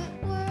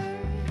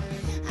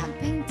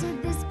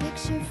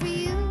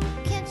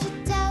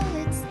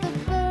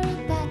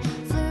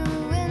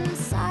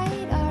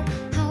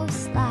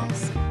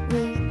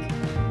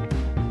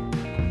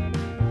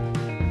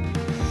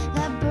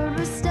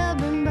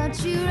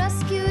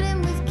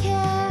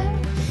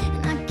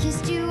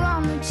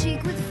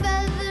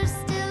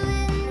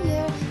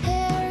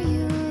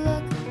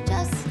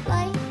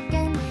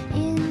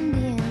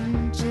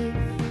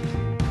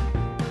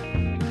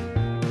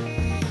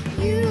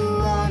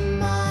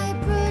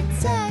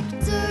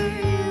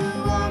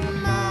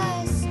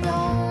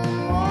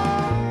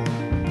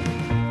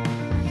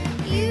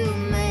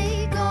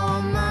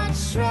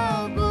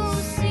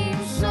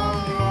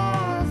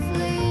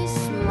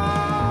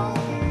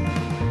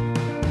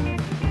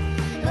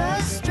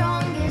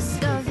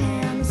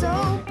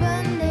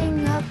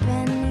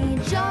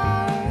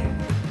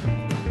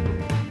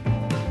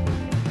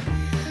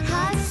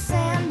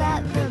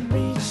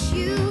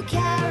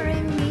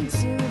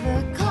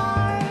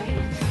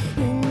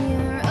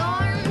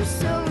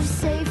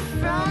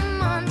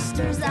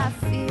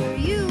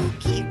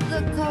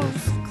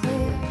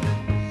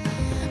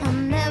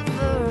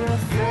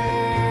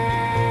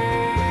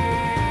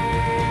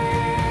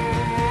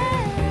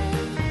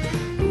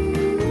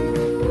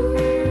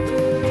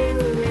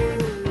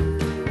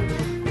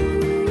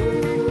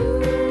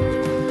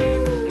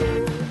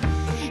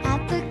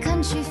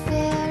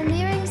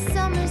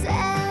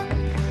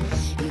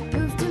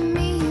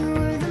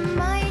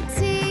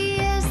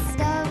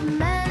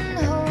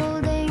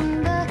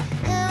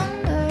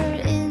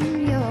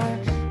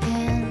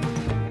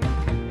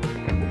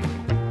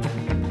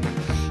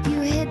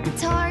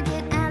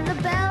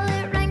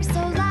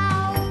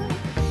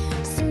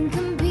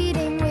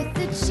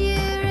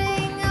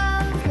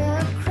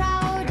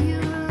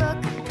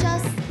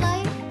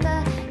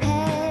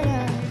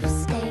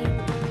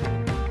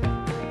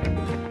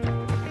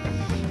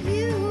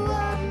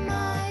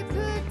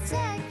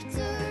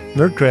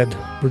 Nerd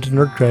cred. We're to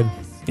nerd cred.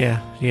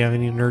 Yeah. Do you have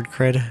any nerd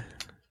cred?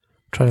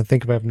 Trying to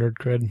think if I have nerd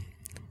cred.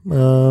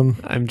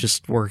 I'm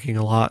just working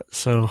a lot,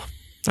 so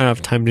I don't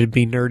have time to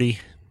be nerdy.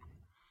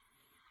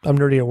 I'm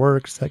nerdy at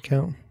work. Does that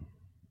count?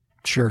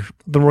 Sure.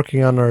 Been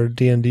working on our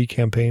D&D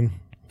campaign.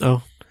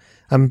 Oh.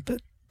 I've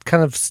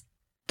got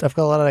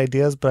a lot of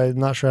ideas, but I'm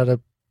not sure how to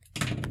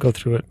go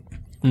through it.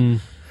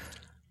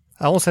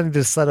 I almost had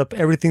to set up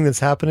everything that's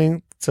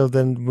happening, so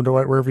then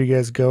wherever you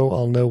guys go,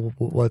 I'll know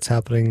what's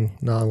happening,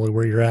 not only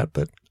where you're at,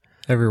 but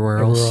everywhere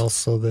else.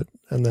 So that,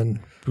 and then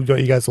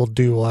what you guys will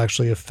do will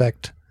actually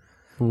affect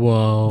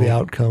the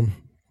outcome.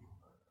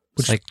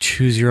 It's like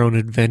choose your own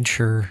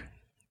adventure.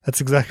 That's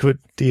exactly what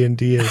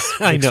D&D is.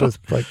 I know.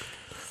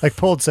 Like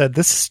Paul said,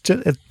 this is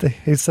just,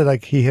 he said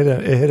like it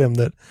hit him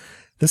that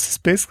this is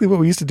basically what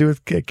we used to do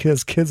with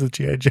kids with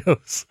G.I.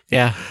 Joes.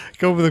 Yeah.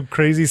 Go over the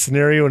crazy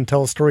scenario and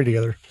tell a story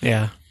together.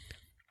 Yeah.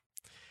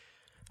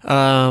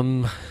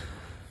 I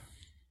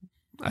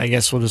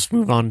guess we'll just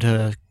move on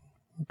to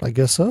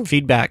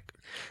feedback.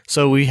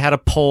 So we had a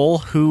poll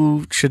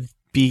who should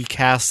be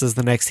cast as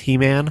the next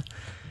He-Man.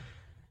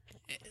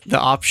 The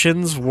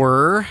options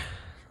were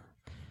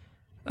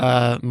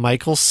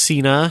Michael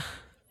Cena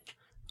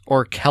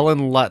or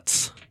Kellen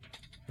Lutz.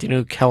 Do you know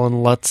who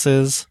Kellen Lutz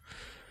is?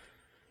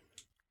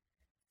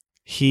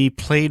 He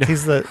played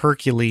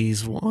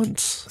Hercules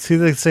once. Is he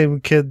the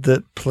same kid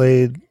that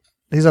played...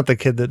 He's not the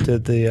kid that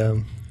did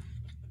the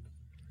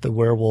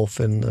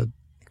werewolf in the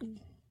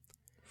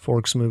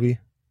Forks movie?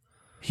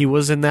 He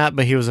was in that,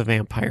 but he was a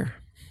vampire.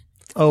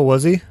 Oh,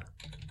 was he?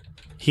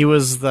 He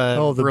was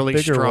the really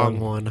bigger strong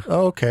one.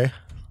 Oh, okay.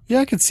 Yeah,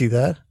 I could see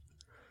that.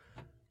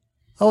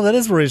 Oh, that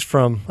is where he's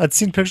from. I'd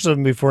seen pictures of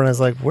him before, and I was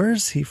like,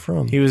 where's he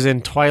from? He was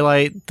in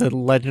Twilight, The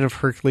Legend of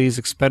Hercules,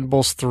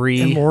 Expendables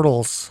 3.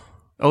 Immortals.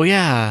 Oh,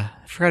 yeah.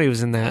 I forgot he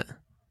was in that.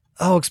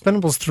 Oh,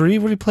 Expendables 3?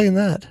 What did he play in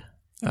that?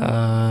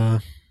 I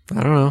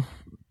don't know.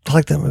 I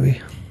like that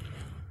movie.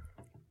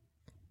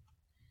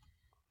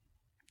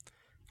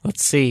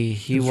 Let's see.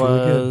 He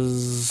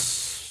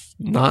was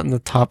really not in the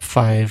top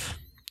 5.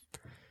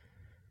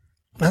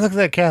 I look at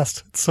that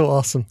cast. It's so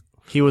awesome.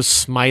 He was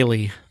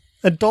Smiley.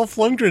 And Dolph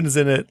Lundgren's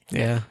in it.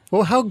 Yeah.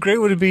 Well, how great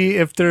would it be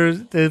if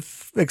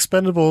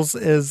Expendables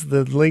is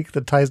the link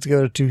that ties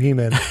together two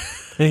He-Men?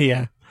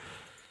 Yeah.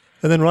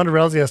 And then Ronda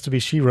Rousey has to be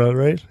She-Ra,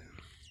 right?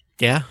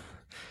 Yeah.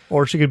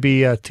 Or she could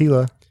be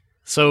Tila.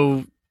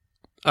 So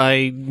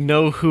I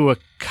know who a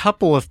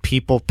couple of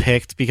people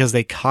picked because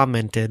they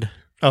commented.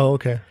 Oh,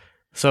 okay.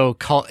 So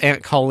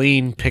Aunt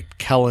Colleen picked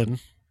Kellen.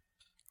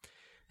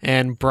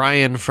 And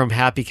Brian from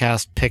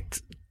HappyCast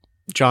picked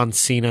John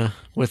Cena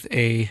with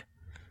a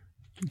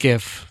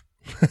GIF.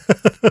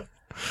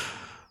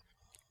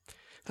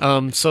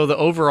 So the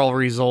overall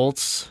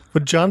results.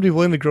 Would John be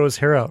willing to grow his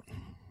hair out?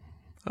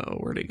 Oh,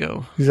 where'd it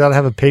go? He's got to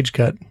have a page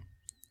cut.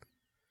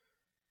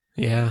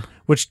 Yeah.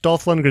 Which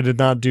Dolph Lundgren did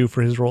not do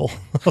for his role.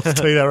 I'll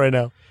tell you that right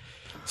now.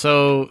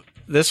 So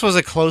this was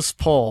a close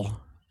poll.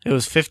 It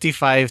was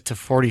 55 to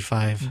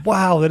 45.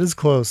 Wow, that is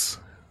close.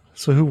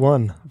 So who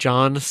won?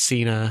 John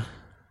Cena.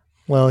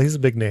 Well, he's a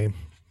big name.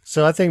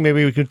 So I think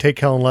maybe we could take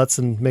Kellen Lutz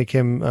and make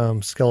him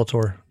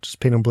Skeletor. Just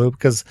paint him blue.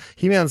 Because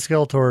He-Man and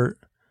Skeletor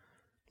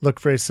look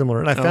very similar.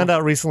 And I found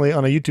out recently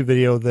on a YouTube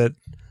video that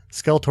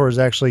Skeletor is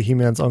actually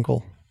He-Man's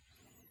uncle.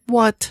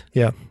 What?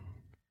 Yeah.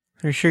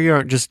 Are you sure you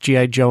aren't just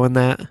G.I. Joe in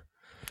that?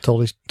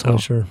 Totally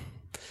sure.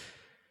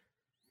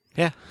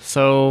 Yeah.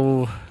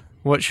 So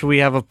what should we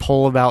have a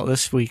poll about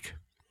this week?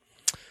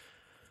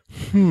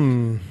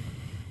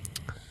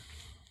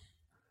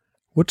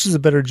 Which is a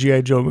better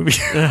G.I. Joe movie?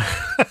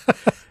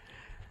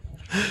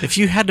 If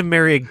you had to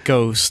marry a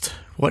ghost,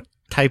 what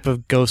type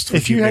of ghost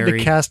would you marry? If you had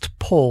to cast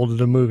Pole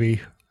to a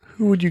movie,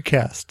 who would you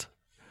cast?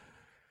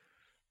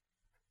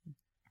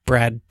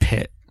 Brad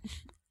Pitt.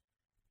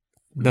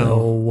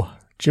 No.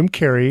 Jim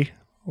Carrey.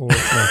 Or,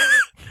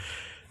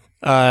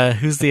 no.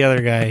 Who's the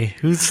other guy?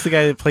 Who's the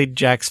guy that played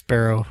Jack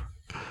Sparrow?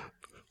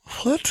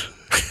 What?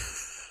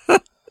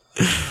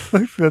 I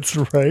think that's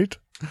right.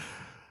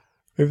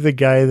 Maybe the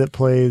guy that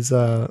plays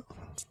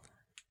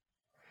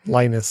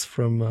Linus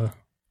from...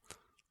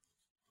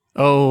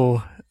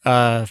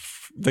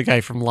 the guy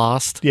from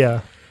Lost?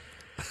 Yeah.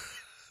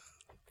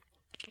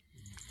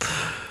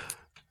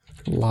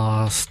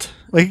 Lost.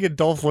 Like, get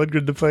Dolph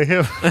Lundgren to play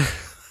him.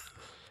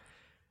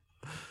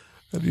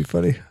 That'd be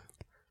funny.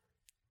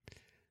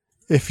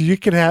 If you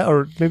could have,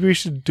 or maybe we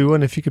should do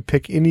one if you could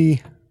pick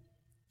any.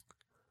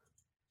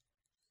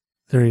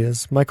 There he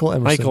is, Michael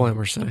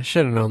Emerson. I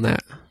should have known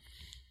that.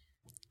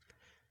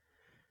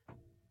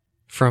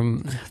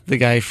 From the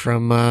guy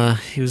from,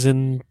 he was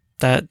in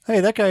that. Hey,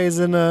 that guy is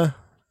in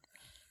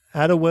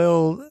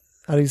Adewale.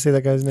 How do you say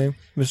that guy's name?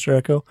 Mr.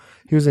 Echo.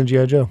 He was in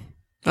G.I. Joe.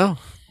 Oh,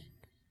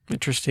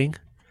 interesting.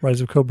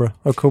 Rise of Cobra.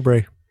 Oh,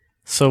 Cobra.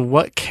 So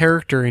what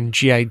character in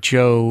G.I.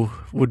 Joe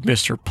would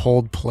Mr.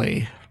 Pold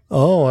play?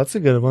 Oh, that's a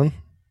good one.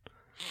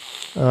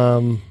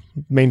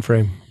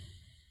 Mainframe.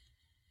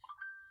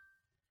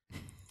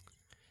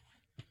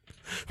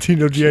 Do you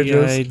know G.I.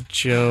 Joe's? G.I.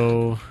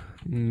 Joe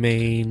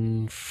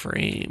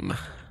Mainframe.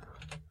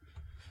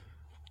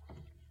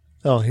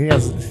 Oh, he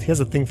has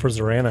a thing for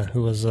Zorana,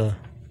 who was the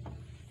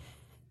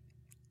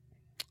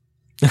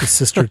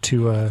sister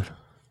to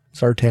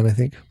Zartan, I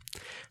think.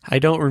 I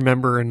don't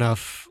remember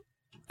enough.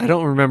 I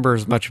don't remember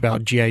as much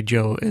about G.I.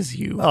 Joe as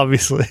you.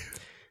 Obviously.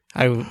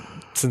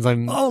 Since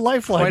I'm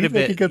Lifeline. quite a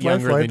bit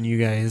younger Lifeline. than you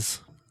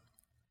guys.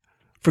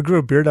 If I grew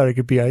a beard out, it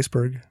could be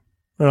Iceberg.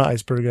 Or not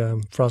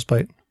Iceberg,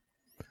 Frostbite.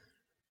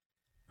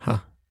 Huh.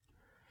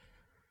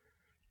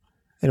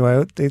 Anyway,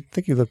 I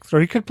think he looks...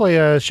 Or he could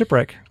play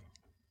Shipwreck.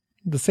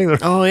 The sailor.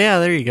 Oh, yeah,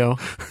 there you go.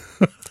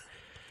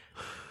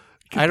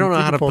 I don't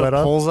know how to pull put that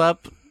off. polls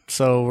up,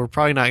 so we're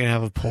probably not going to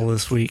have a poll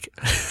this week.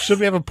 Should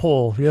we have a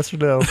poll? Yes or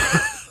no?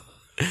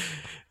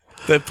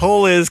 The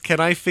poll is, can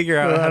I figure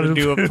out how to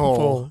do a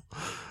poll?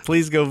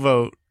 Please go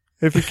vote.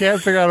 If you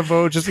can't figure out a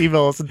vote, just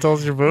email us and tell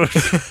us your vote.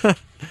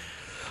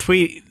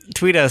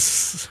 Tweet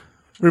us.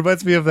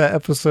 Reminds me of that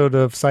episode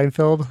of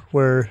Seinfeld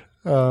where,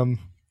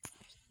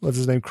 what's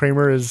his name?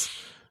 Kramer is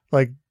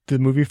like the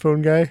movie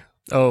phone guy.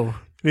 Oh.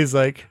 He's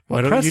like,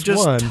 why don't press you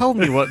just 1. tell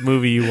me what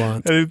movie you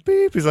want? And it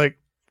beep. He's like,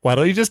 why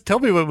don't you just tell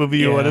me what movie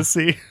you want to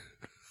see?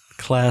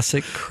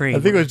 Classic Kramer.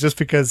 I think it was just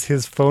because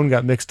his phone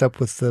got mixed up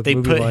with the They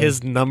movie put line.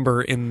 his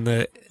number in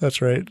the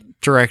That's right.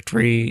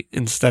 directory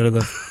instead of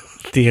the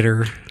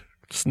theater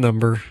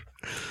number.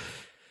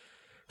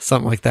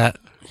 Something like that.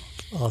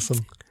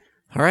 Awesome.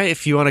 All right.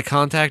 If you want to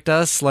contact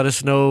us, let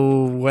us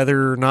know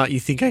whether or not you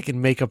think I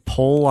can make a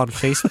poll on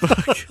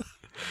Facebook.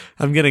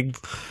 I'm going to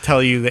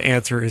tell you the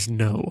answer is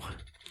no.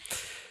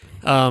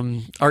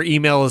 Our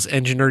email is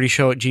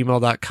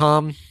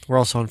engineerdyshow@gmail.com. We're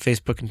also on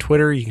Facebook and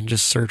Twitter. You can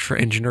just search for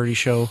Engineerdy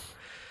Show.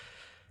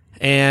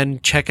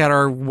 And check out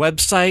our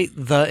website,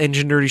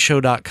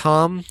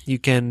 theengineerdyshow.com. You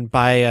can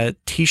buy a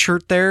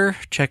t-shirt there.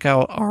 Check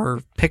out our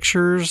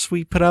pictures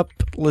we put up.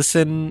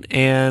 Listen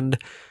and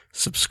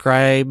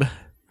subscribe.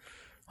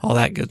 All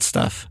that good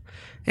stuff.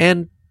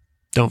 And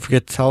don't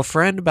forget to tell a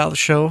friend about the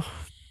show.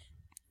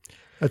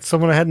 That's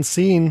someone I hadn't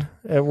seen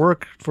at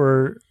work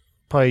for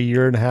probably a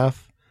year and a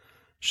half.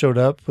 Showed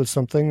up with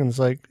something and was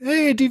like,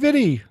 hey,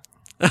 DVD.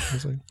 I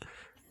was like,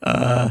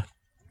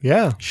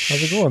 yeah,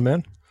 how's it going,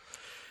 man?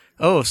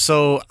 Oh,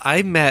 so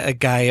I met a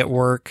guy at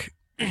work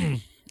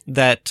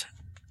that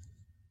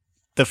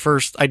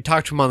I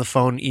talked to him on the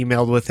phone,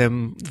 emailed with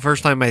him. The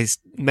first time I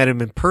met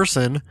him in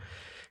person,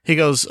 he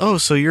goes, oh,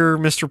 so you're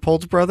Mr.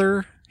 Polt's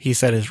brother? He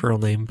said his real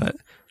name, but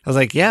I was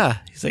like, yeah.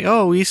 He's like,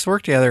 oh, we used to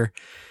work together.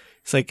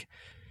 He's like,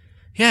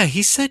 yeah,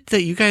 he said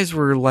that you guys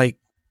were like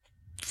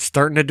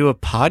starting to do a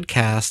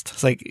podcast.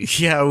 It's like,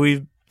 yeah,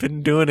 we've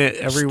been doing it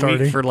every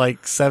week for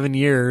like 7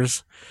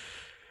 years.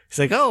 He's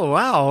like, oh,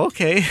 wow,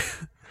 okay.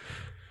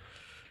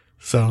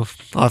 So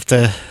I'll have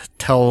to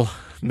tell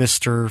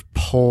Mr.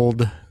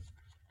 Pold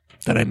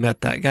that I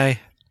met that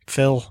guy,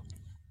 Phil.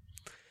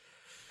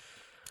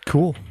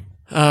 Cool.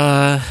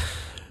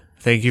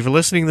 Thank you for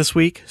listening this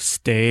week.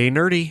 Stay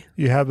nerdy.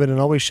 You have been and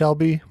always shall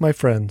be my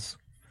friends.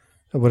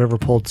 Or whatever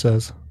Pold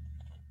says.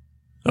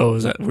 Oh,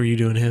 were you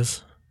doing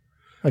his?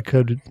 I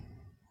could.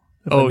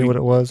 If I knew what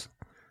it was.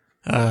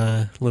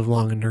 Live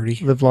long and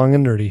nerdy. Live long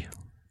and nerdy.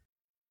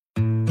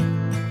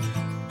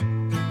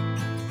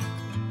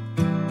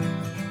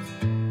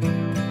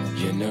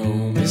 You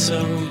know me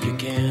so you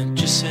can't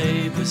just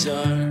say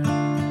bizarre.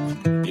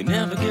 You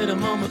never get a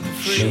moment for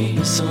free. Show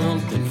me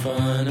something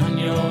fun on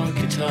your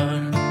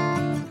guitar.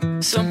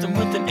 Something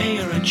with an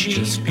A or a G.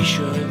 Just be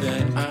sure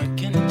that I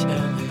can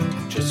tell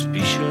it. Just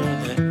be sure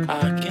that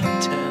I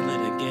can tell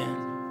it again.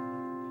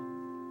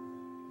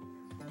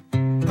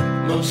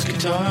 Most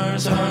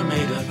guitars are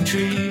made of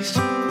trees,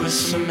 with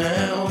some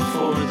L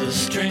for the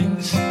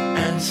strings,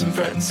 and some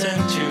frets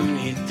and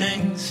tuney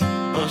things.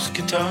 Most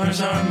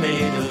guitars are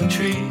made of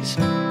trees.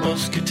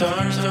 Most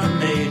guitars are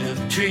made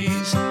of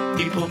trees.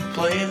 People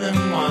play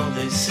them while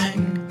they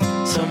sing.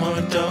 Some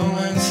are dull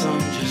and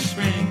some just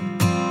ring.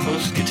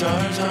 Most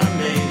guitars are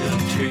made of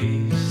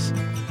trees.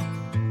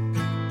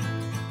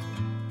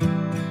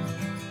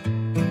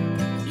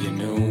 You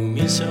know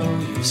me so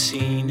you've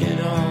seen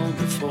it all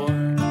before.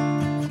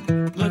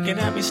 Looking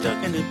at me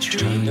stuck in a tree,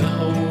 trying to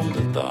hold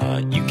a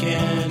thought you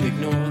can't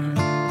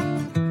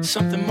ignore.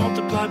 Something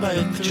multiplied by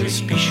a 3.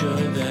 Just be sure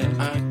that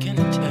I can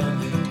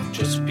tell it.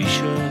 Just be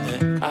sure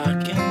that I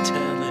can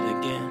tell it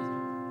again.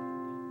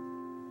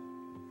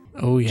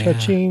 Oh yeah.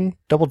 Cha-ching.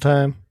 Double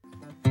time.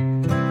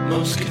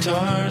 Most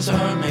guitars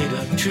are made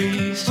of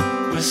trees,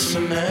 with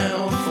some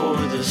L for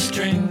the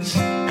strings,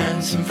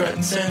 and some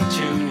frets and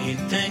tuney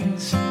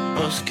things.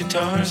 Most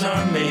guitars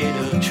are made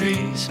of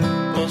trees.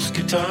 Most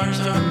guitars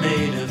are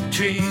made of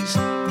trees.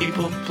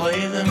 People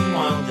play them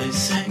while they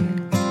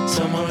sing.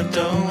 Some are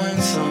dull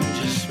and some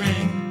just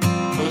ring.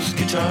 Most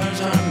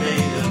guitars are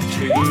made of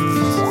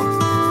trees.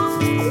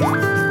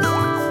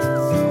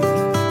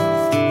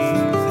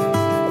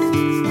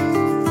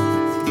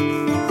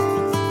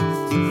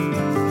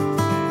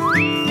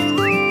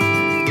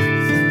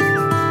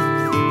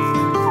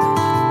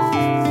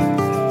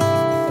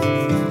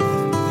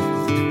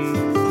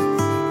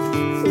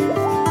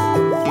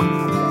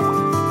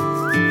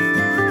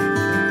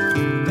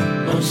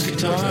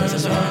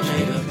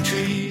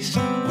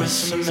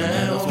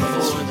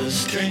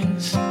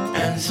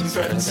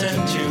 frets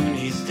and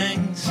tuney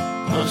things.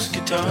 Most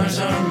guitars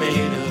are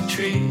made of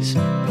trees.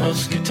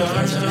 Most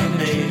guitars are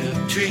made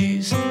of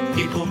trees.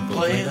 People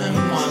play them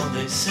while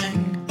they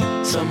sing.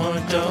 Some are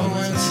dull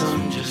and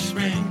some just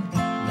ring.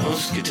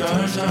 Most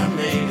guitars are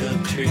made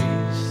of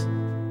trees.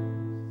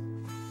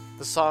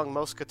 The song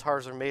Most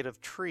Guitars Are Made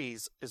of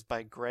Trees is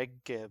by Greg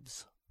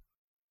Gibbs.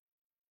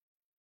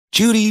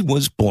 Judy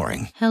was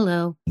boring.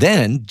 Hello.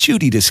 Then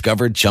Judy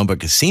discovered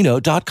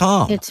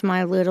ChumbaCasino.com. It's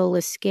my little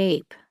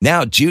escape.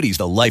 Now Judy's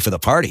the life of the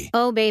party.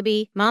 Oh,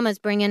 baby, mama's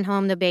bringing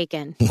home the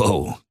bacon.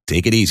 Whoa,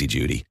 take it easy,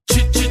 Judy.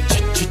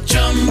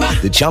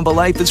 The Chumba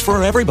life is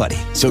for everybody.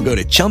 So go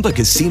to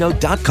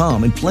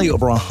ChumbaCasino.com and play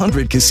over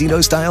 100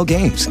 casino-style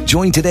games.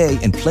 Join today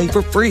and play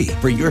for free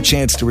for your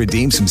chance to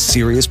redeem some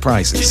serious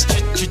prizes.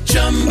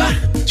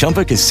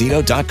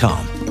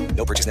 ChumbaCasino.com.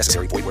 No purchase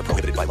necessary. Void where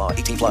prohibited by law.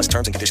 18 plus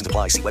terms and conditions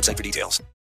apply. See website for details.